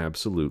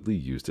absolutely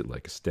used it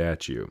like a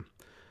statue.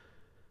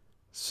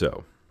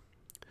 So,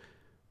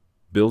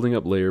 building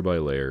up layer by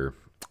layer,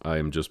 I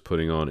am just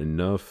putting on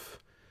enough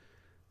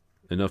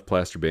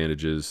plaster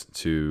bandages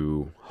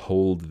to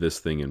hold this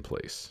thing in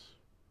place.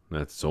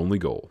 That's its only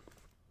goal.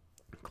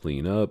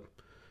 Clean up.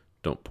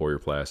 Don't pour your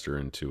plaster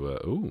into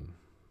ooh.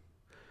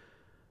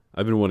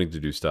 I've been wanting to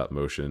do stop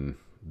motion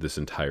this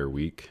entire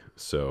week,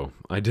 so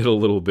I did a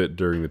little bit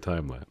during the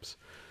time lapse.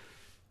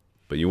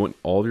 But you want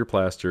all of your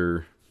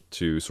plaster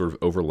to sort of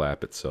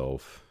overlap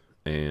itself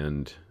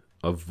and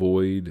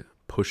avoid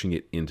pushing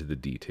it into the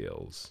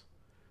details.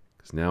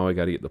 Because now I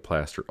got to get the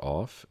plaster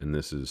off, and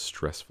this is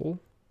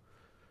stressful.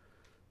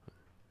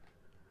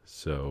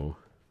 So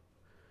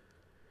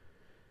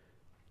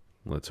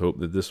let's hope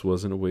that this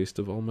wasn't a waste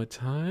of all my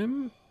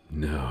time.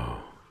 No,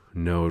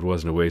 it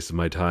wasn't a waste of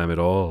my time at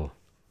all.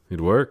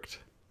 It worked.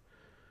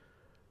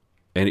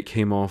 And it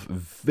came off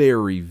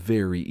very,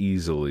 very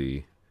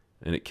easily,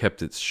 and it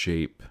kept its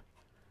shape,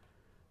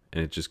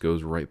 and it just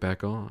goes right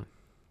back on.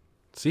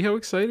 See how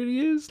excited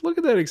he is? Look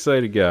at that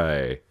excited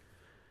guy.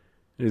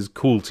 His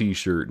cool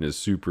t-shirt and his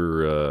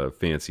super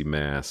fancy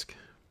mask.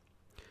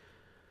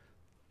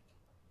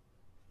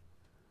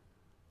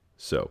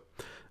 So,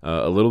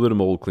 a little bit of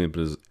mold cleanup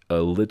is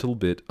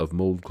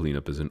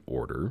in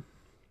order.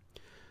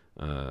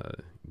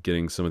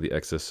 Getting some of the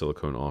excess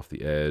silicone off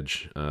the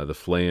edge. The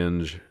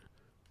flange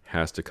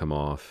has to come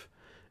off.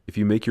 If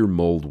you make your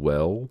mold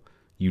well,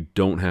 you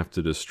don't have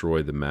to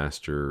destroy the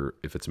master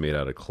if it's made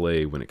out of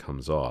clay when it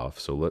comes off.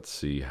 So let's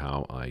see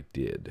how I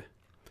did.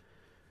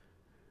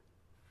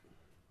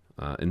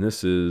 And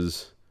this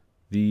is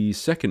the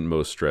second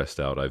most stressed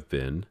out I've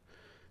been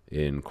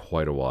in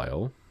quite a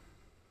while.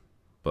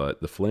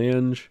 But the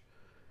flange,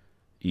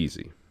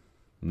 easy.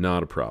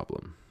 Not a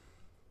problem.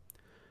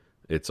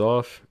 It's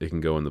off. It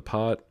can go in the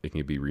pot. It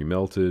can be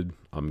remelted.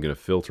 I'm going to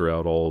filter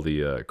out all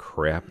the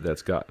crap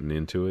that's gotten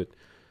into it,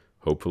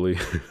 hopefully.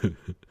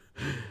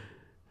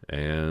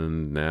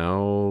 And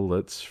now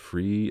let's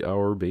free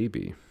our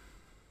baby.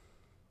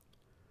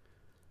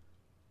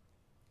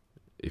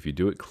 If you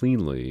do it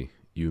cleanly,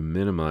 you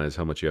minimize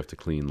how much you have to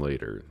clean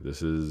later.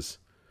 This is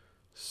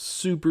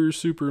super,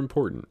 super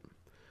important.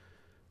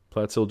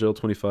 Platsil Gel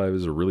 25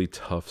 is a really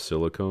tough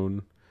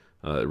silicone.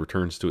 It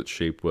returns to its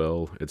shape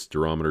well. It's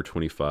durometer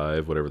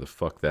 25, whatever the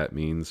fuck that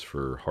means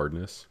for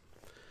hardness.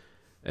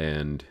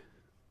 And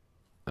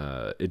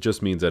it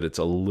just means that it's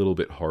a little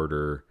bit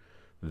harder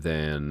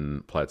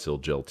than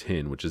Platsil Gel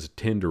Tin, which is a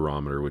tin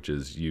durometer, which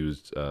is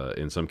used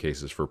in some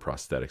cases for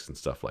prosthetics and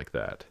stuff like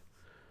that.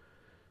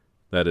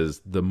 That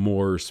is the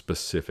more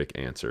specific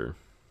answer.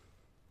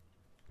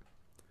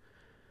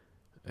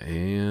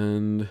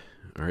 And,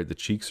 all right, the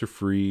cheeks are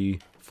free,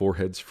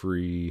 forehead's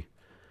free.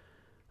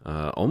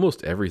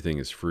 Almost everything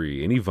is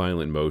free. Any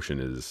violent motion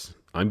is...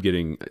 I'm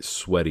getting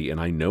sweaty, and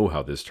I know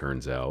how this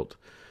turns out.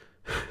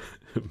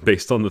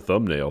 Based on the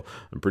thumbnail,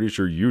 I'm pretty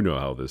sure you know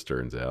how this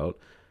turns out.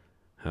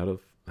 How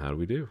do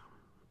we do?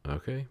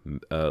 Okay.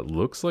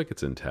 Looks like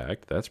it's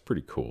intact. That's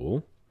pretty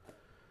cool.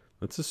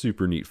 That's a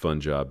super neat fun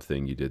job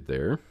thing you did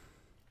there.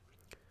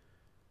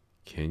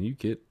 Can you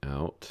get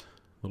out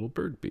little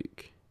bird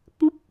beak?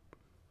 Boop.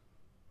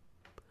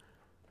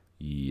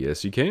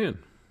 Yes, you can.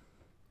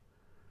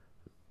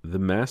 The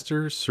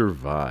master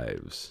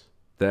survives.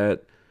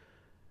 That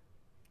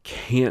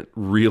can't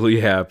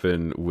really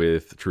happen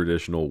with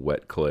traditional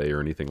wet clay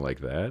or anything like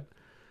that.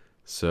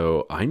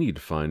 So I need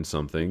to find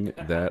something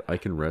that I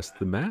can rest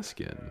the mask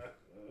in.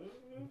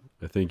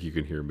 I think you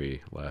can hear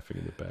me laughing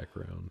in the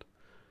background.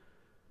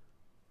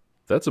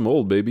 that's a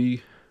mold,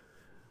 baby.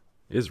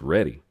 It's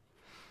ready.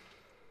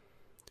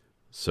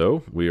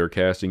 So we are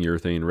casting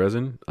urethane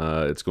resin.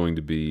 It's going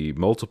to be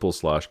multiple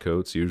slosh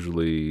coats,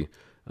 usually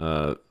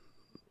 2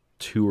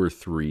 or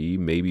 3,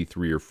 maybe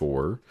 3 or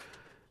 4.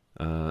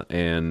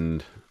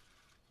 And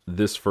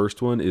this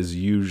first one is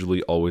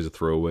usually always a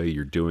throwaway.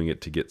 You're doing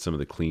it to get some of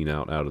the clean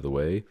out of the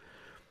way.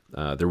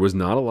 There was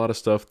not a lot of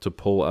stuff to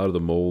pull out of the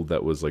mold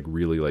that was like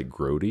really like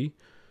grody,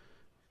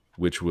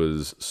 which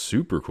was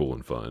super cool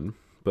and fun,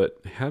 but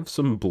have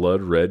some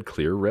blood red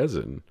clear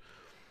resin.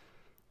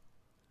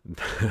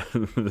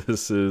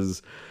 This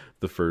is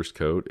the first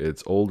coat.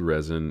 It's old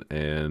resin,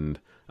 and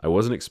I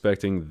wasn't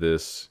expecting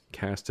this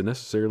cast to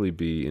necessarily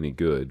be any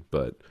good,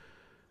 but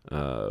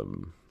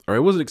or I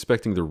wasn't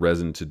expecting the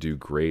resin to do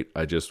great.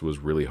 I just was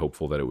really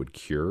hopeful that it would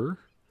cure.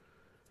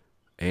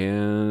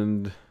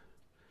 And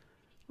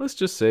let's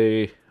just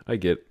say I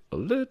get a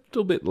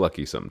little bit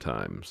lucky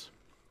sometimes.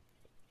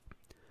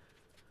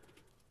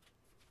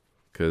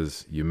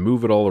 Because you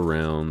move it all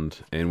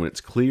around, and when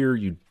it's clear,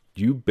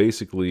 you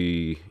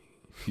basically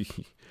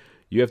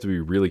you have to be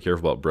really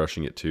careful about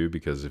brushing it too,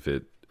 because if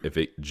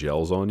it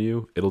gels on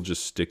you, it'll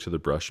just stick to the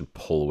brush and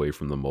pull away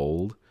from the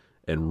mold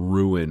and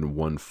ruin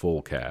one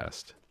full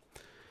cast.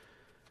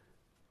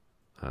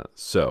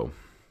 So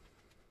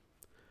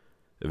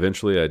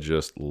eventually I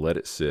just let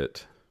it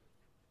sit,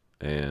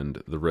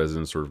 and the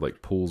resin sort of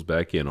like pulls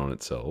back in on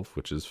itself,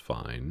 which is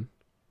fine.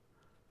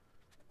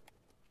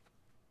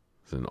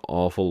 It's an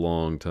awful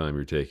long time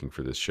you're taking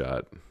for this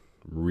shot.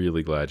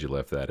 Really glad you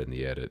left that in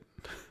the edit.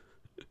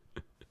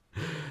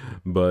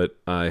 But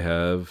I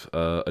have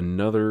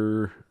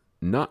another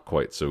not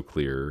quite so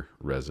clear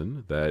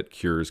resin that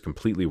cures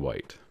completely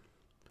white.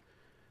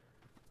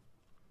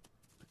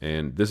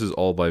 And this is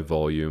all by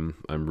volume.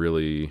 I'm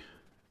really...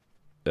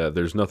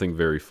 there's nothing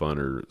very fun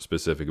or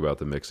specific about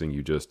the mixing.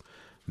 You just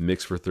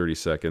mix for 30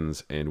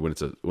 seconds, and when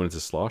it's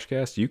a slosh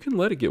cast, you can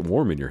let it get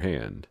warm in your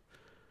hand.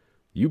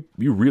 You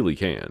really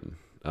can.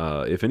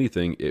 If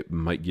anything, it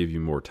might give you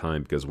more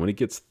time, because when it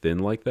gets thin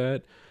like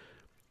that,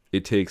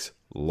 it takes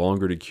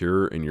longer to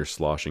cure, and you're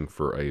sloshing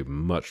for a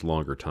much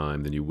longer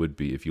time than you would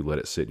be if you let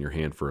it sit in your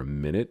hand for a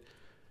minute.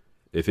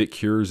 If it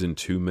cures in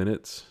 2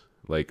 minutes,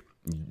 like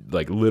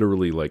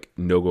literally like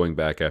no going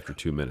back after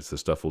 2 minutes, the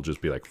stuff will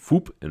just be like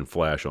whoop and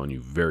flash on you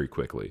very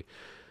quickly.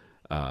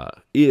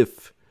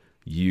 If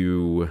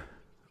you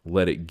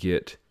let it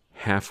get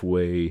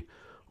halfway,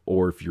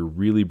 or if you're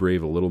really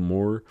brave a little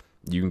more,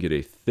 you can get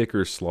a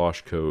thicker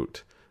slosh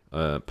coat,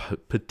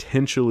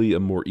 potentially a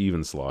more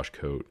even slosh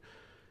coat,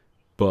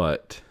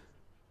 but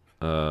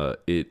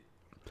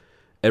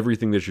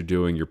everything that you're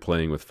doing, you're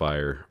playing with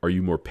fire. Are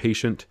you more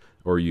patient,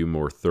 or are you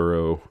more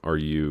thorough? Are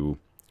you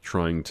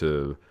trying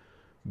to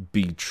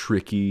be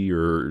tricky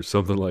or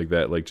something like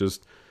that? Like,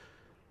 just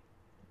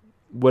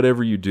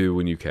whatever you do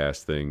when you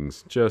cast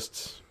things,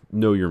 just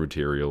know your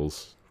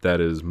materials.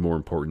 That is more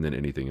important than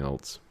anything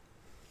else.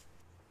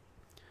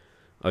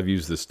 I've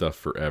used this stuff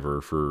forever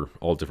for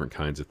all different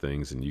kinds of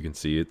things, and you can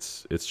see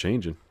it's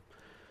changing.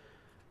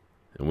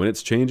 And when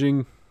it's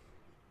changing,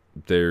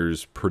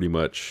 there's pretty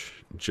much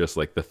just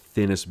like the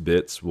thinnest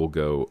bits will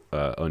go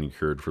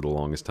uncured for the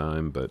longest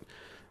time, but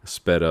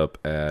sped up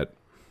at,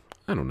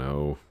 I don't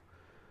know,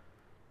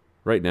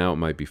 right now it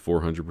might be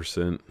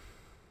 400%,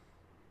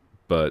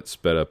 but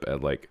sped up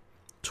at like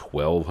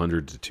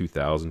 1200 to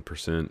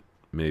 2000%,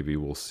 maybe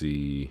we'll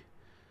see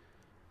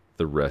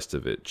the rest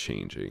of it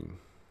changing.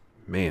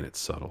 Man, it's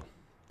subtle,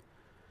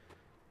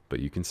 but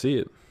you can see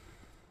it.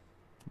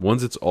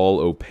 Once it's all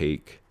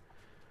opaque,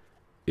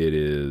 it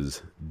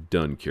is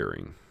done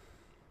curing.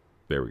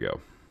 There we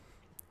go.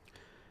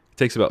 It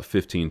takes about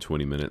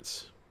 15-20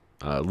 minutes.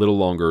 A little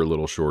longer, a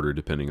little shorter,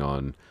 depending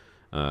on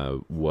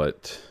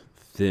what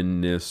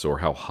thinness or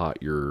how hot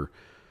your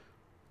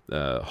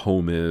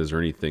home is or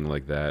anything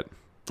like that.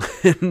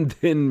 And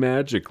then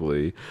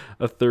magically,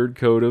 a third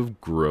coat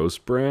of gross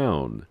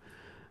brown.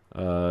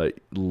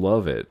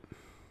 Love it.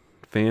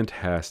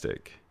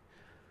 Fantastic.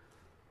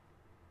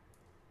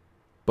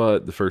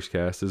 But the first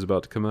cast is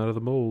about to come out of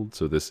the mold,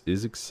 so this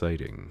is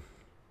exciting.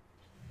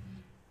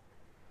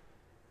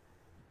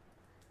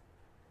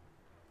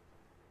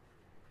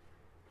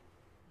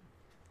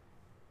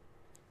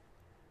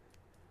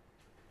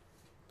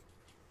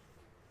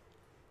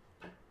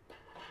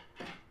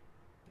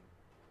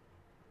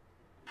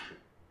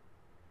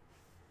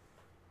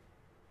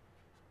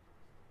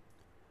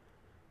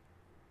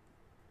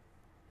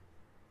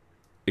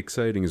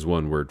 Exciting is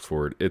one word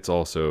for it. It's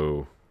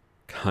also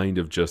kind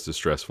of just as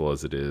stressful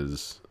as it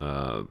is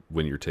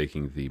when you're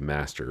taking the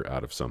master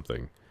out of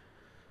something,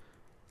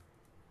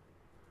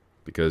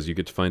 because you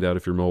get to find out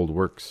if your mold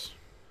works.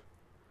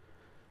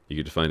 You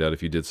get to find out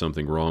if you did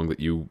something wrong that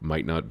you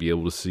might not be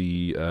able to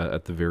see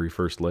at the very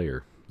first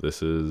layer.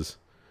 This is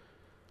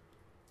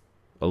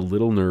a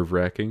little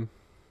nerve-wracking,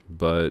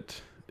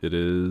 but it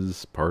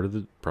is part of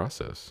the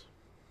process.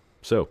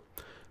 So,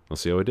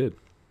 let's see how I did.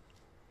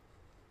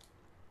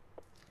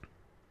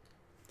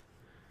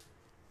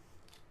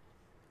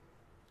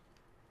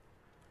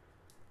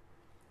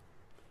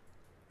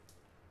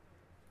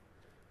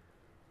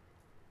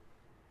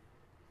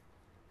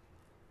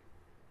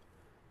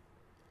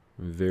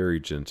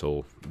 very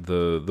gentle.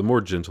 The more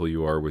gentle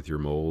you are with your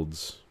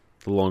molds,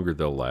 the longer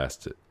they'll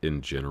last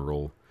in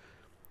general.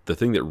 The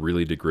thing that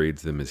really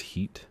degrades them is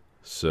heat.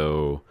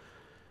 So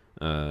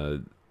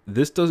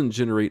this doesn't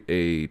generate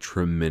a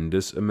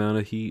tremendous amount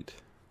of heat,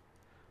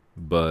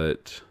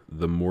 but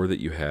the more that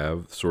you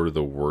have, sort of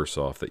the worse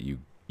off that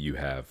you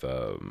have,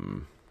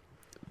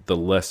 the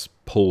less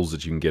pulls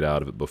that you can get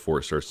out of it before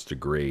it starts to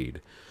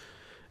degrade.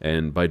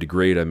 And by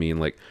degrade, I mean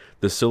like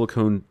the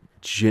silicone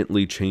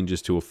gently changes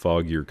to a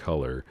foggier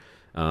color.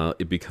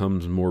 It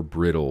becomes more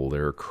brittle.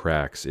 There are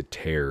cracks. It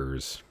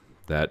tears.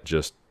 That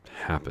just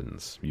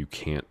happens. You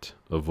can't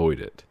avoid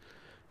it.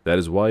 That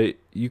is why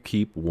you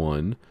keep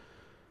one.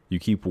 You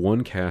keep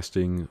one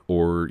casting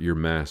or your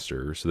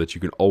master so that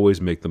you can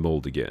always make the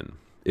mold again.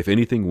 If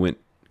anything went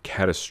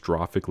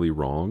catastrophically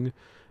wrong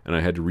and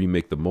I had to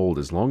remake the mold,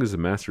 as long as the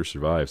master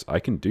survives, I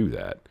can do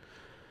that.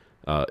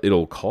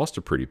 It'll cost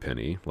a pretty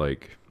penny.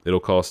 Like,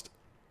 it'll cost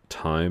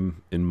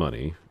time and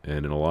money,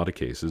 and in a lot of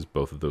cases,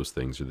 both of those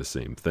things are the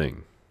same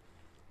thing.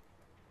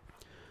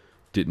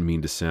 Didn't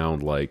mean to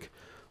sound like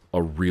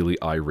a really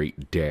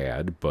irate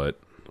dad, but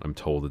I'm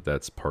told that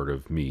that's part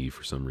of me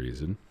for some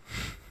reason.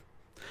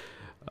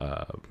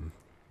 But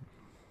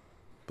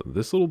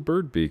this little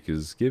bird beak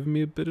is giving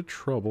me a bit of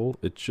trouble.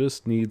 It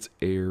just needs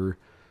air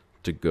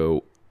to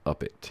go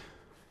up it.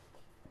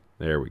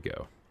 There we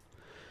go.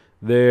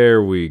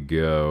 There we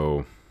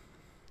go.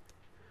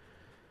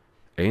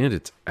 And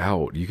it's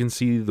out. You can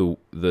see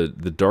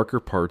the darker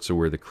parts are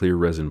where the clear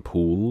resin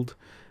pooled,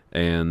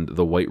 and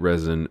the white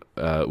resin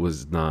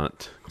was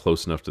not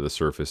close enough to the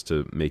surface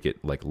to make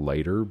it like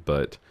lighter,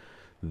 but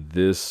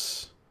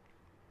this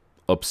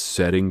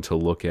upsetting to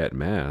look at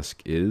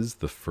mask is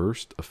the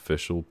first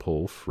official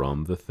pull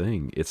from the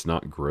thing. It's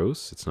not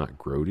gross, it's not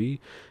grody.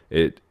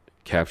 It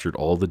captured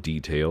all the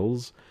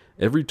details.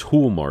 Every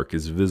tool mark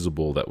is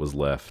visible that was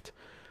left.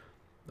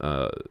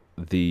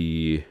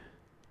 The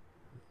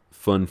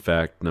fun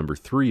fact number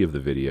 3 of the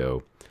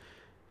video,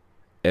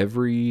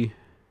 every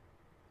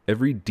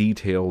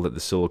detail that the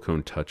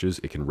silicone touches,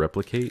 it can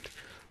replicate,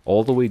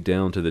 all the way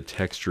down to the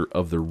texture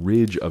of the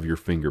ridge of your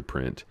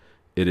fingerprint.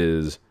 It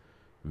is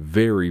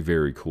very,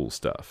 very cool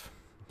stuff.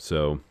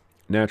 So,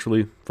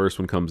 naturally, first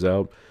one comes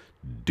out,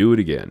 do it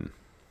again.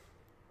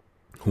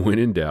 When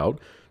in doubt,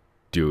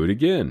 do it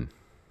again.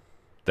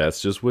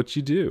 That's just what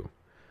you do.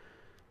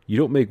 You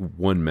don't make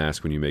one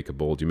mask when you make a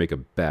mold, you make a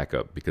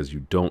backup because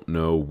you don't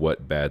know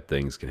what bad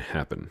things can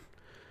happen.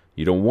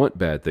 You don't want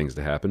bad things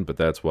to happen, but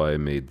that's why I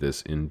made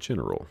this in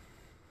general.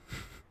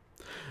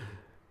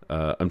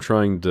 I'm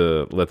trying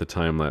to let the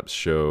time-lapse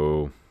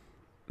show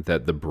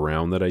that the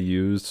brown that I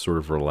used sort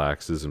of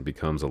relaxes and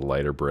becomes a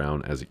lighter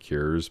brown as it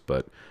cures,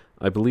 but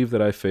I believe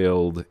that I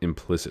failed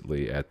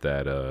implicitly at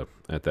that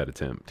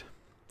attempt.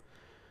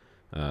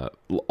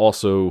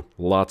 Also,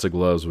 lots of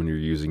gloves when you're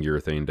using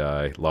urethane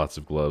dye, lots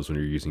of gloves when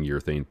you're using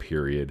urethane,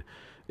 period.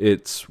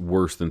 It's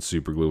worse than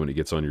super glue when it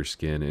gets on your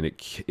skin, and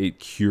it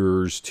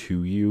cures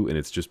to you, and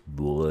it's just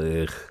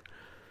blech.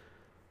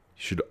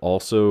 You should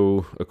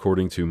also,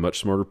 according to much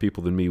smarter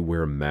people than me,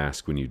 wear a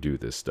mask when you do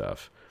this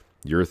stuff.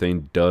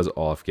 Urethane does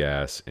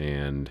off-gas,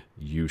 and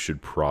you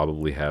should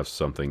probably have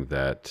something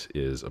that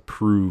is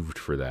approved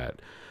for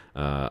that.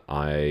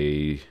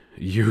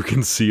 You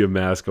can see a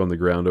mask on the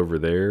ground over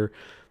there.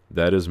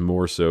 That is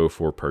more so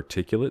for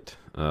particulate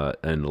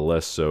and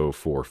less so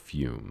for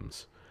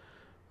fumes.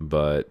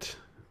 But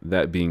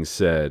that being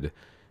said,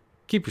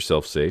 keep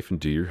yourself safe and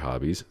do your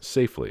hobbies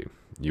safely.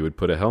 You would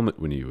put a helmet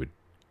when you would.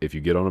 If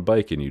you get on a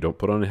bike and you don't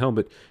put on a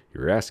helmet,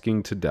 you're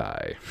asking to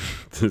die.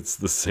 It's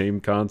the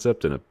same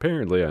concept, and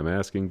apparently I'm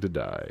asking to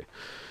die.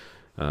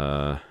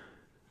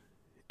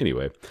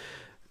 Anyway,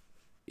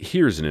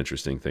 here's an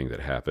interesting thing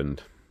that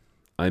happened.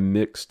 I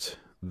mixed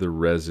the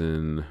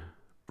resin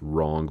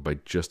wrong by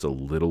just a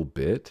little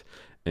bit,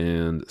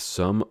 and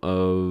one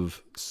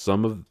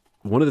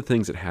of the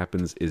things that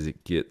happens is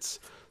it gets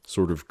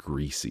sort of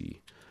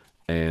greasy,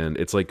 and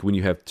it's like when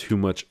you have too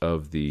much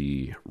of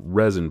the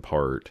resin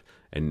part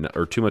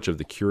or too much of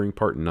the curing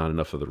part and not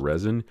enough of the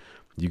resin,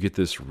 you get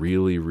this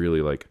really,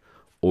 really like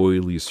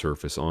oily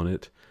surface on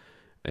it.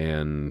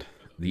 And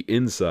the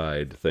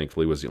inside,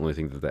 thankfully, was the only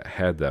thing that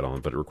had that on,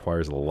 but it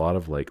requires a lot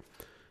of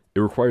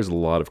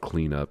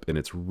cleanup, and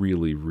it's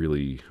really,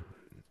 really,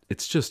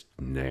 it's just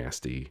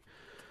nasty.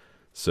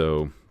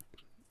 So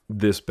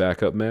this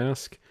backup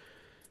mask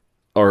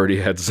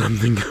already had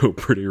something go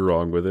pretty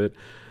wrong with it,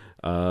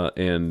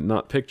 and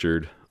not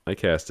pictured. I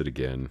cast it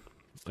again.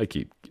 I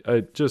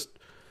just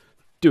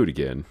do it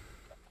again.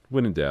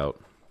 When in doubt,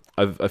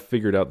 I've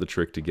figured out the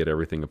trick to get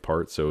everything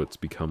apart, so it's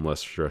become less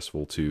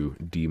stressful to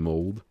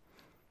demold,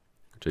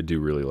 which I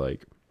do really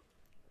like.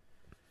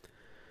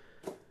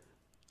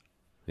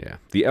 Yeah,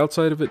 the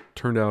outside of it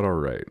turned out all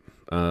right.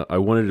 I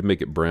wanted to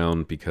make it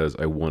brown because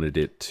I wanted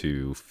it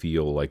to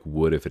feel like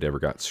wood if it ever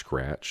got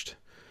scratched.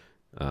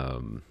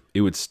 It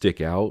would stick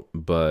out,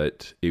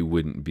 but it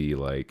wouldn't be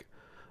like,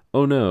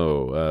 oh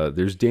no,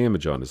 there's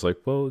damage on it. It's like,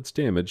 well, it's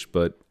damaged,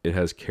 but it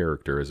has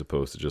character as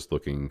opposed to just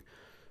looking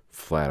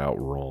flat out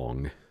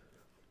wrong.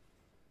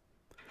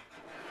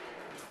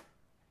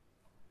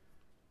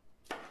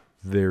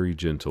 very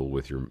gentle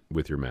with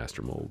your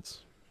master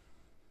molds.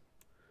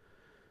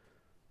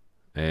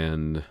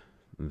 And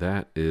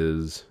that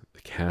is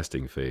the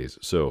casting phase.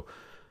 So,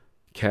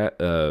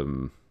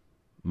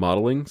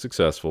 modeling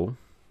successful,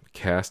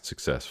 cast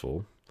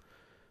successful.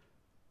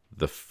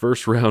 The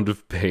first round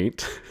of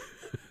paint.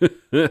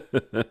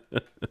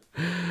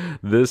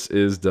 This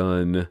is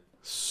done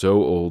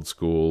so old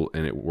school,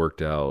 and it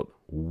worked out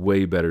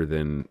way better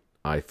than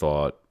I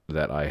thought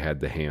that I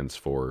had the hands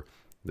for.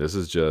 This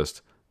is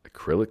just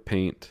acrylic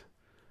paint,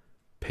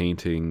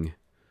 painting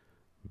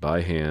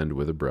by hand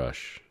with a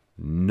brush.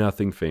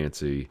 Nothing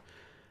fancy.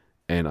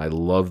 And I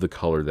love the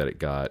color that it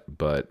got,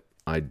 but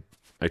I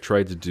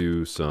tried to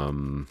do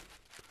some,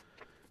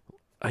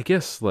 I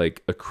guess,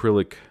 like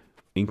acrylic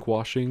ink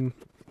washing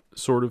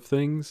sort of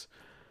things.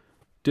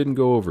 Didn't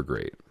go over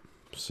great.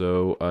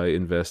 So I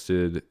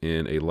invested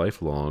in a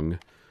lifelong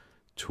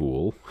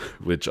tool,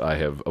 which I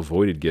have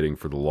avoided getting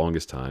for the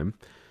longest time,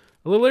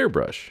 a little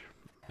airbrush,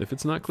 if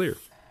it's not clear.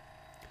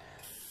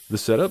 The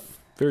setup,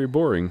 very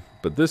boring,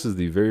 but this is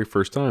the very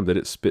first time that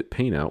it spit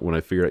paint out when I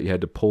figured out you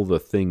had to pull the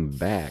thing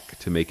back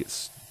to make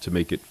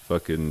it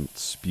fucking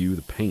spew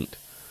the paint.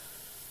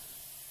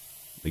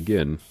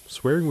 Again,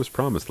 swearing was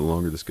promised the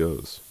longer this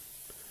goes.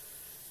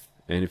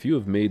 And if you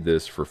have made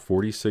this for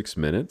 46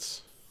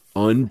 minutes,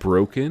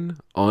 unbroken,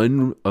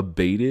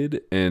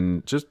 unabated,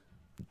 and just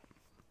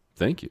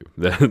thank you.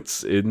 That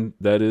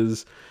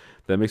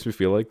makes me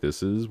feel like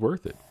this is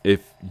worth it.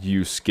 If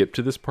you skip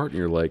to this part and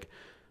you're like,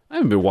 I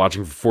haven't been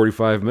watching for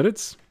 45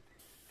 minutes,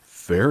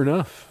 fair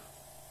enough.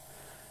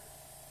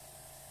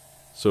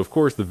 So of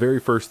course, the very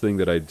first thing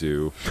that I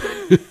do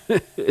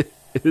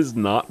is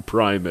not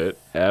prime it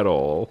at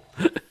all.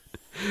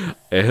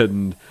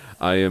 And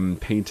I am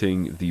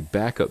painting the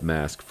backup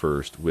mask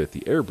first with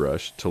the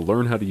airbrush to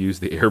learn how to use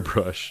the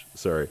airbrush.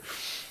 Sorry.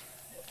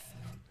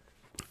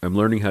 I'm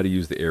learning how to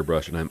use the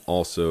airbrush, and I'm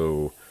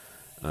also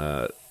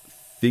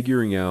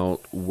figuring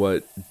out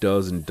what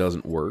does and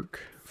doesn't work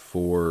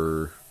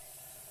for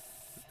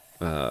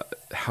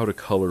how to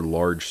color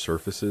large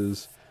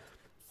surfaces.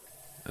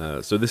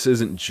 So this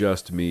isn't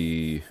just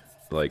me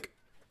like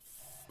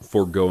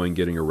foregoing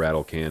getting a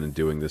rattle can and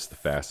doing this the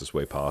fastest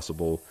way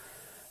possible.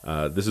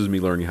 This is me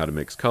learning how to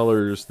mix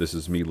colors. This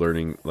is me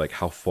learning like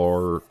how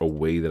far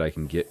away that I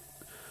can get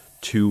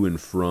to and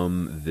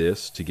from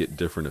this to get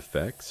different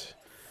effects.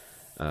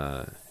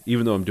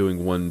 Even though I'm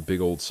doing one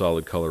big old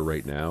solid color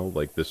right now,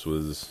 like it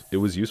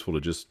was useful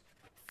to just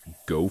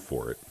go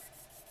for it.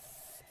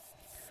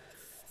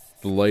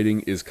 The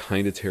lighting is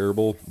kind of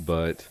terrible,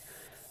 but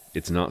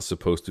it's not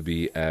supposed to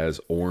be as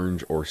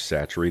orange or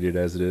saturated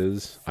as it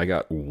is. I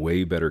got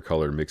way better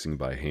color mixing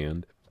by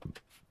hand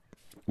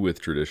with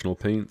traditional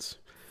paints.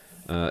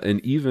 And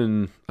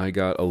even I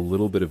got a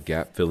little bit of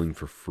gap filling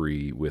for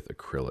free with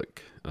acrylic,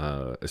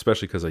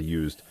 especially because I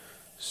used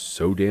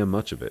so damn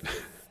much of it.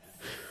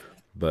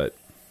 But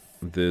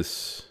the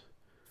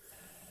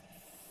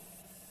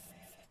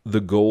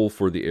goal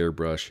for the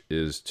airbrush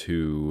is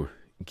to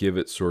give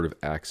it sort of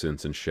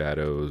accents and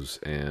shadows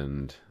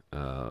and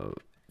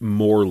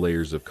more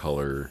layers of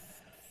color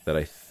that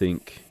I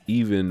think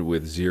even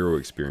with zero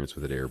experience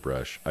with an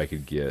airbrush I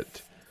could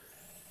get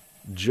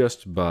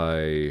just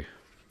by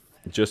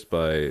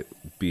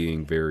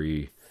being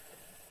very,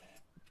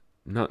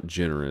 not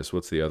generous,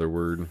 what's the other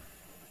word?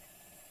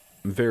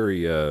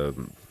 Very, oh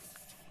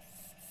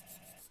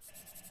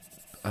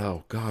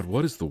God,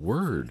 what is the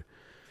word?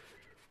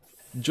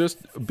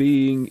 Just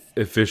being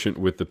efficient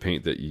with the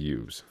paint that you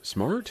use.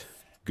 Smart?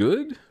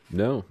 Good?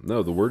 No,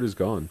 the word is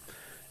gone.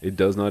 It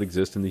does not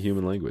exist in the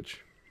human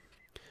language.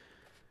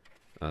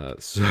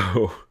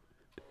 So...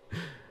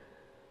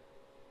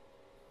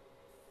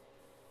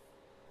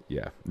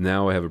 yeah,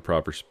 now I have a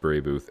proper spray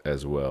booth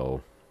as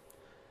well.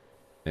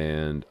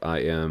 And I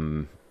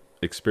am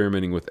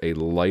experimenting with a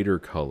lighter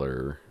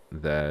color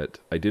that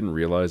I didn't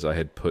realize I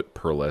had put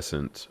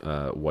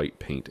pearlescent white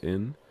paint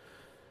in.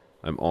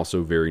 I'm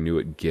also very new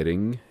at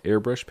getting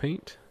airbrush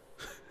paint.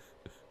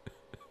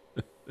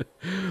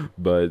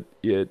 But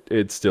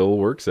it still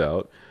works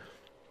out.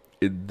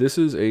 This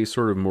is a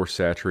sort of more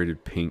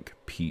saturated pink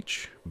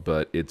peach,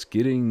 but it's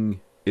getting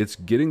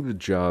the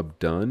job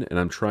done, and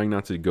I'm trying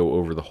not to go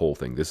over the whole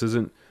thing. This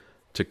isn't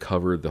to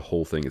cover the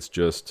whole thing. It's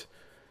just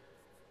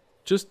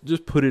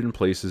put it in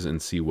places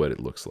and see what it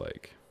looks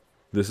like.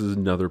 This is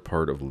another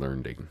part of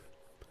learning.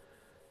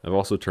 I've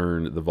also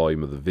turned the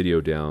volume of the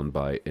video down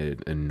by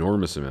an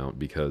enormous amount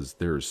because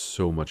there's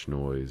so much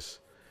noise.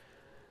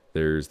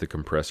 There's the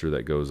compressor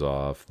that goes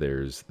off.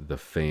 There's the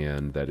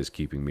fan that is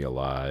keeping me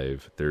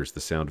alive. There's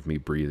the sound of me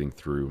breathing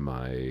through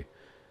my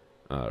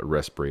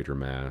respirator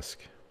mask.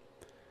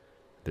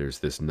 There's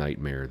this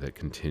nightmare that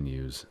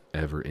continues,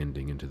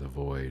 ever-ending into the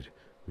void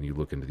when you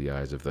look into the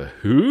eyes of the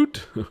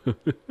hoot.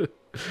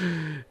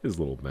 His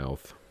little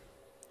mouth.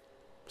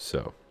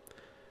 So,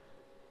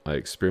 I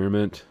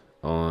experiment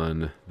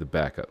on the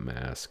backup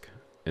mask,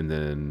 and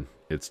then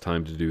it's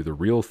time to do the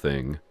real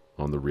thing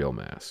on the real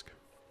mask.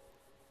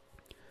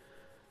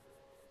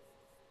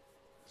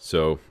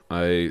 So,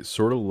 I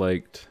sort of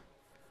liked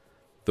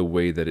the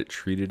way that it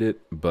treated it,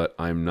 but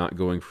I'm not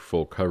going for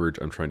full coverage.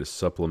 I'm trying to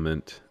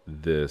supplement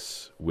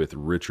this with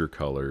richer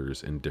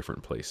colors in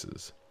different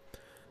places.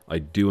 I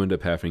do end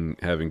up having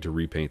to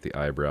repaint the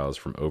eyebrows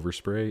from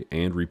overspray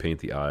and repaint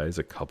the eyes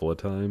a couple of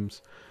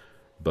times,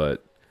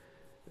 but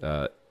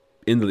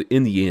in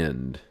the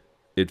end,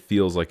 it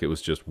feels like it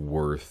was just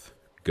worth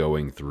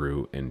going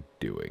through and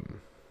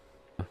doing.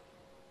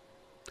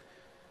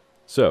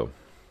 So,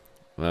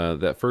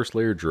 that first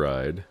layer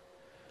dried,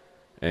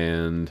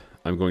 and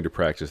I'm going to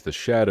practice the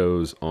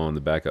shadows on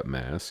the backup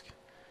mask.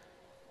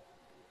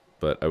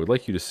 But I would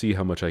like you to see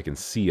how much I can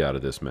see out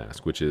of this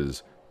mask, which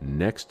is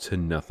next to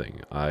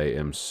nothing. I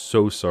am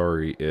so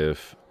sorry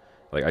if,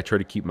 like, I try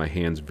to keep my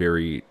hands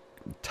very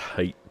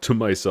tight to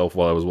myself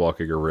while I was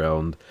walking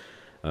around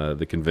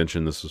the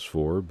convention this was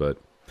for, but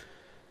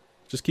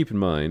just keep in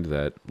mind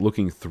that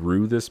looking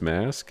through this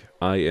mask,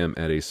 I am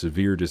at a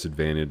severe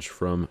disadvantage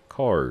from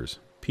cars,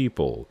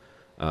 people,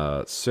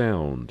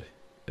 sound.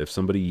 If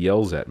somebody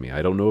yells at me,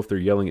 I don't know if they're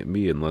yelling at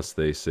me unless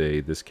they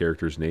say this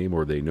character's name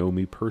or they know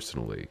me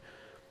personally.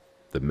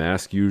 The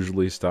mask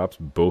usually stops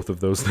both of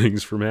those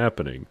things from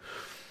happening.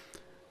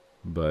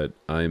 But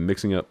I'm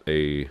mixing up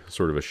a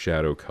sort of a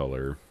shadow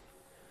color.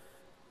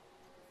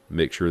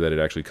 Make sure that it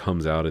actually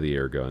comes out of the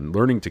air gun.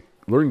 Learning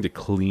to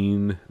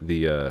clean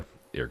the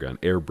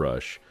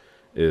airbrush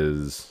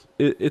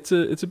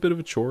it's a bit of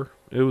a chore.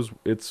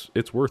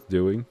 It's worth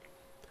doing.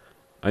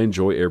 I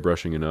enjoy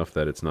airbrushing enough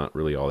that it's not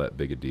really all that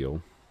big a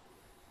deal.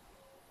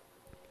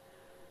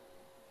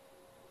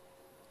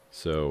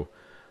 So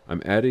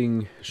I'm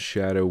adding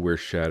shadow where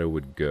shadow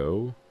would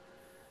go,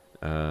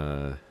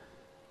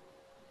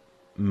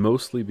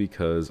 mostly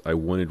because I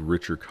wanted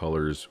richer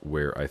colors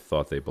where I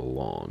thought they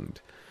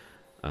belonged.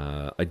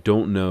 I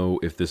don't know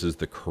if this is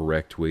the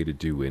correct way to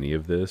do any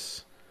of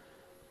this,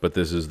 but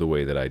this is the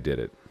way that I did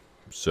it.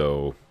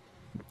 So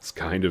it's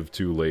kind of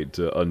too late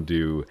to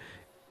undo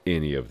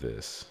any of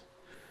this.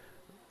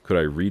 Could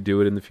I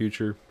redo it in the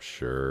future?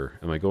 Sure.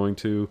 Am I going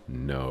to?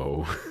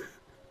 No.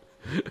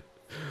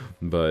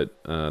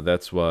 But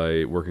that's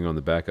why working on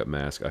the backup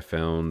mask, I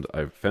found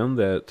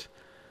that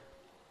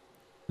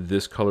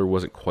this color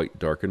wasn't quite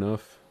dark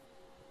enough,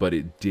 but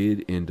it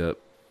did end up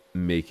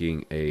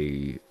making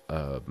a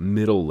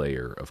middle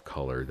layer of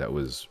color that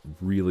was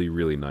really,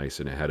 really nice,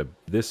 and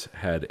this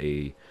had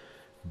a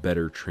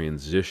better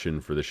transition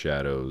for the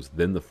shadows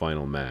than the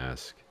final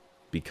mask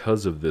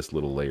because of this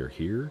little layer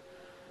here.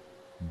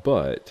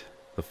 But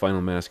the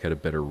final mask had a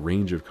better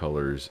range of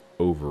colors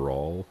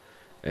overall,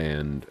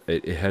 and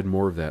it had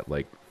more of that,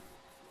 like,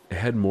 it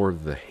had more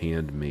of the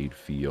handmade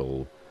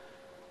feel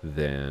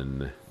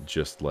than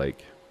just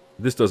like,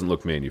 this doesn't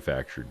look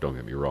manufactured, don't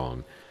get me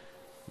wrong.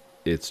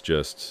 It's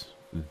just,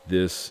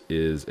 this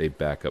is a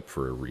backup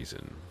for a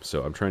reason.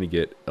 So I'm trying to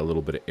get a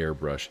little bit of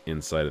airbrush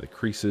inside of the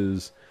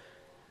creases.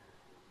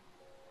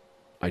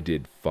 I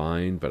did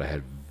fine, but I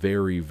had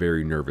very,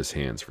 very nervous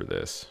hands for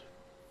this.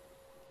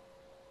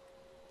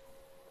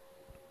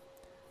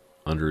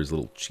 Under his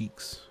little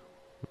cheeks,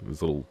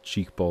 his little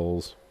cheek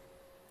balls.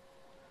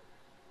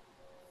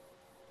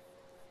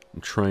 I'm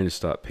trying to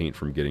stop paint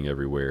from getting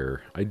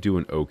everywhere. I do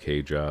an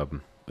okay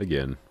job.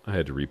 Again, I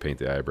had to repaint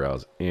the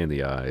eyebrows and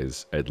the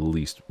eyes at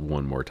least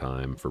one more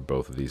time for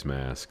both of these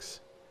masks.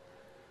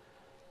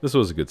 This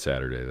was a good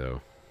Saturday,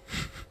 though.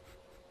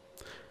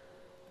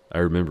 I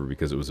remember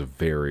because it was a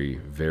very,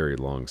 very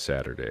long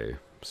Saturday.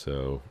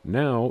 So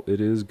now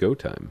it is go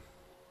time.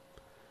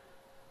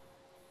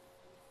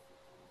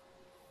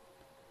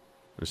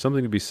 There's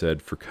something to be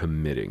said for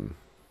committing.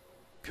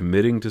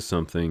 Committing to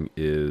something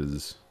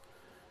is,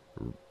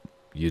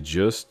 you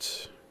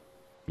just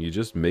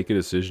make a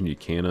decision you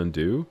can't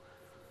undo.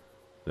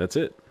 That's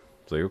it.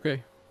 It's like,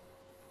 okay.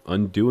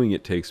 Undoing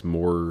it takes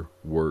more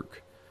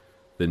work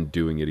than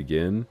doing it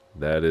again.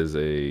 That is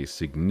a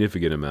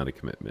significant amount of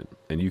commitment.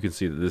 And you can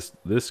see that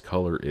this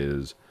color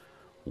is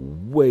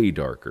way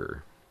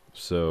darker.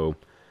 So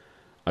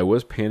I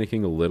was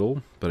panicking a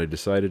little, but I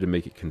decided to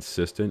make it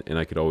consistent, and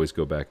I could always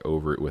go back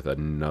over it with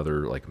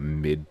another like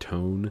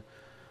mid-tone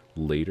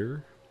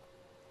later.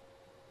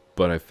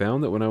 But I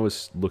found that when I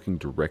was looking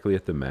directly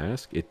at the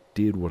mask, it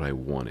did what I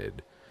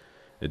wanted.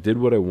 It did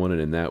what I wanted,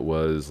 and that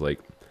was like,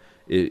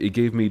 it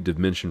gave me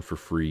dimension for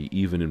free,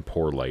 even in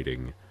poor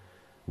lighting,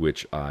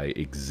 which I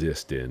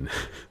exist in.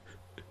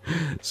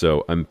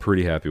 So I'm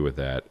pretty happy with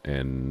that,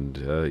 and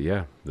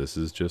yeah, this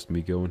is just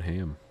me going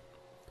ham.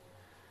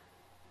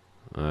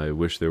 I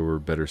wish there were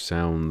better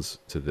sounds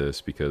to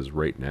this, because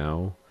right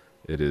now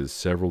it is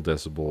several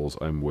decibels.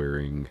 I'm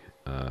wearing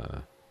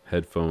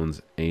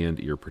headphones and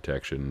ear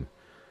protection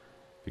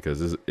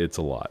because it's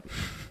a lot.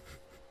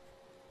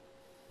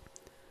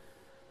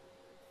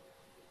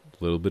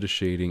 A little bit of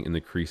shading in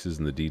the creases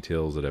and the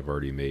details that I've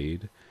already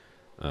made.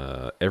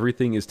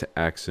 Everything is to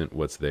accent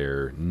what's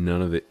there.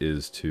 None of it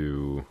is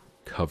to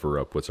cover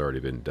up what's already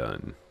been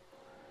done.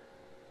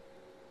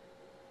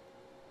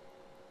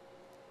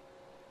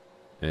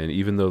 And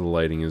even though the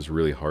lighting is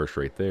really harsh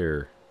right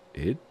there,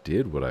 it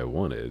did what I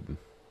wanted.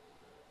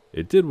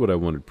 It did what I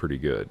wanted pretty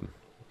good.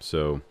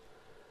 So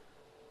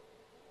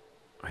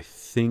I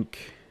think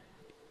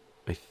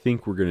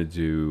we're going to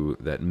do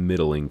that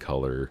middling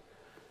color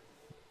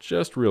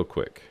just real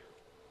quick.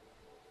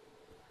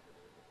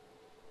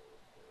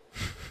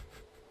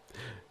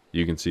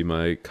 You can see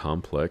my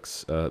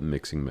complex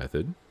mixing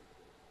method.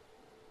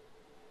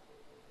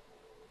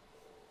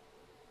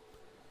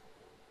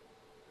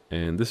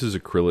 And this is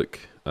acrylic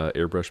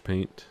airbrush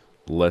paint,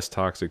 less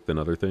toxic than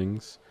other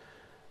things.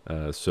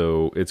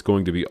 So it's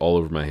going to be all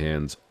over my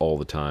hands all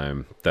the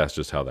time. That's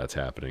just how that's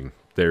happening.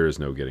 There is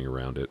no getting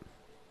around it.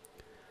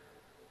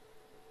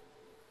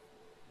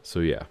 So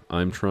yeah,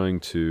 I'm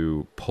trying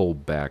to pull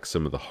back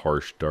some of the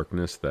harsh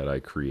darkness that I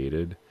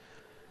created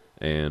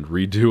and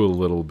redo a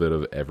little bit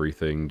of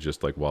everything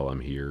just like while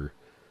I'm here.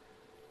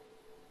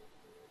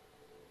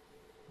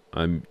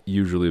 I'm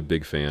usually a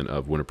big fan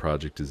of when a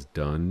project is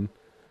done,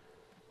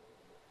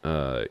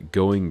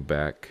 going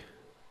back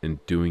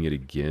and doing it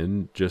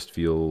again just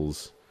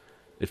feels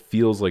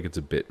like it's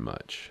a bit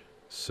much.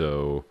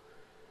 So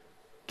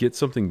get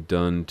something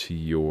done to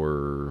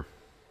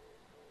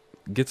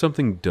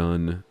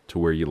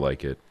where you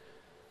like it,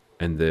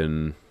 and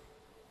then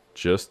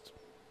just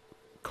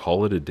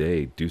call it a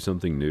day. Do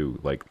something new,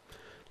 like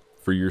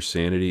for your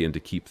sanity and to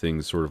keep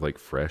things sort of like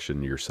fresh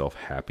and yourself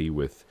happy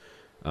with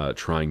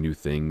trying new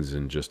things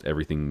and just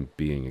everything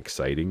being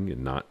exciting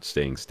and not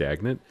staying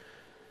stagnant.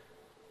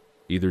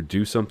 Either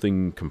do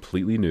something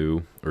completely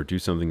new or do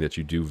something that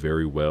you do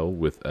very well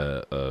with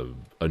a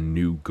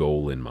new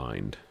goal in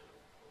mind.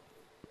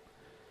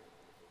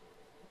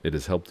 It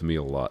has helped me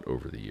a lot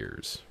over the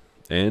years.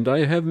 And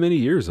I have many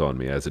years on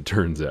me, as it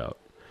turns out.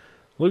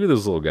 Look at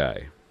this little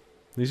guy.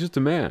 He's just a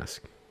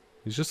mask.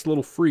 He's just a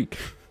little freak.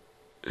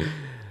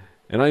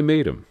 And I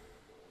made him.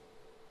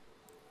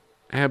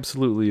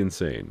 Absolutely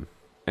insane.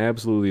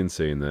 Absolutely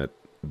insane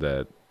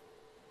that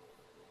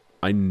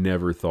I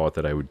never thought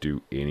that I would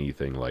do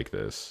anything like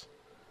this.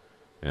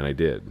 And I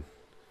did.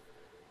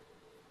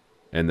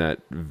 And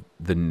that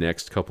the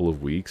next couple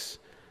of weeks,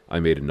 I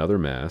made another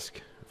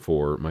mask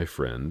for my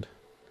friend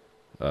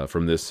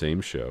from this same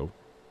show.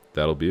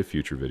 That'll be a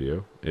future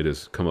video. It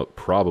has come up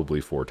probably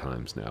 4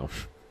 times now.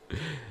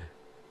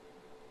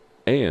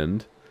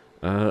 And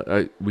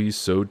we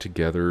sewed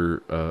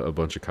together a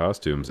bunch of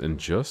costumes and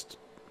just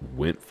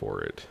went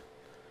for it.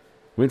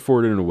 Went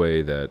for it in a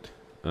way that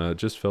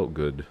just felt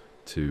good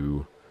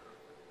to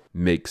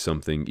make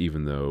something,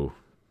 even though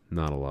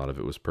not a lot of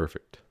it was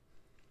perfect.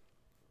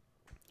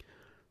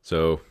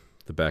 So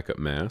the backup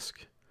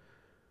mask,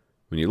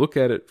 when you look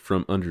at it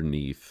from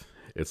underneath,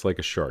 it's like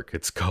a shark.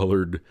 It's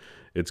colored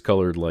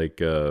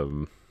like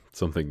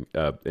something.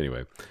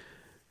 Anyway,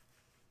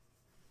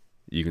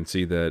 you can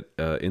see that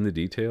in the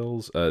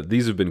details.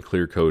 These have been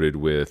clear coated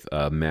with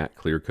matte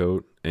clear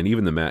coat, and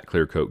even the matte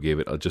clear coat gave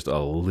it just a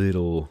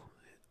little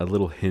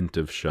hint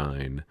of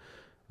shine,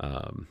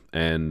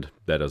 and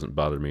that doesn't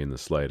bother me in the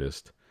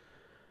slightest.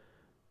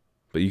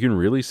 But you can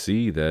really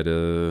see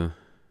that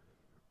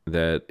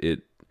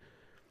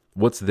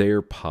what's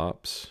there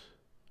pops,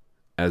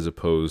 as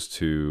opposed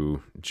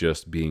to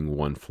just being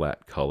one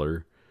flat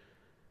color.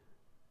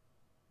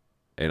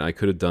 And I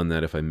could have done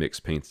that if I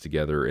mixed paints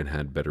together and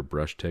had better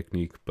brush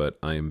technique, but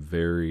I am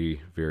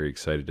very, very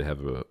excited to have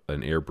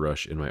an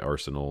airbrush in my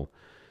arsenal.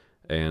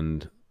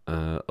 And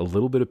a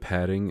little bit of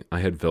padding. I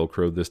had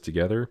Velcroed this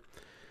together.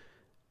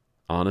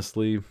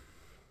 Honestly,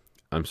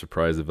 I'm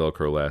surprised the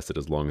Velcro lasted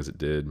as long as it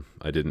did.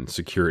 I didn't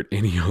secure it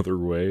any other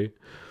way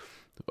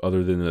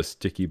other than a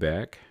sticky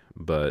back,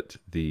 but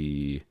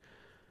the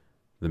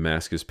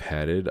mask is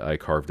padded. I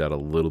carved out a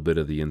little bit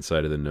of the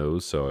inside of the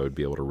nose so I would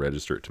be able to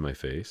register it to my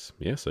face.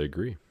 Yes, I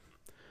agree.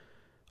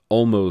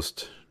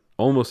 Almost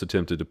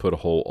attempted to put a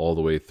hole all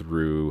the way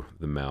through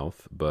the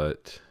mouth,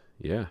 but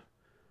yeah,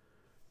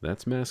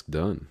 that's mask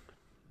done.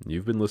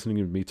 You've been listening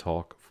to me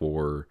talk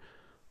for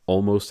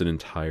almost an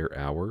entire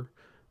hour.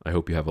 I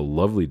hope you have a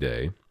lovely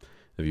day.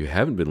 If you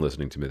haven't been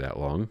listening to me that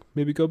long,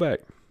 maybe go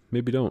back.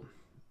 Maybe don't.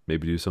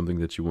 Maybe do something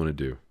that you want to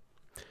do.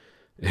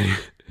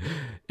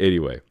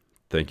 Anyway,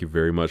 thank you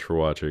very much for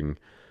watching.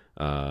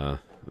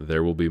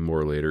 There will be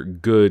more later.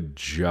 Good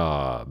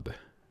job.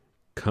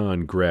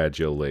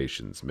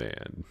 Congratulations,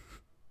 man.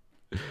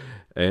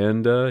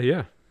 And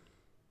yeah.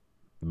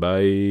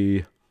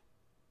 Bye.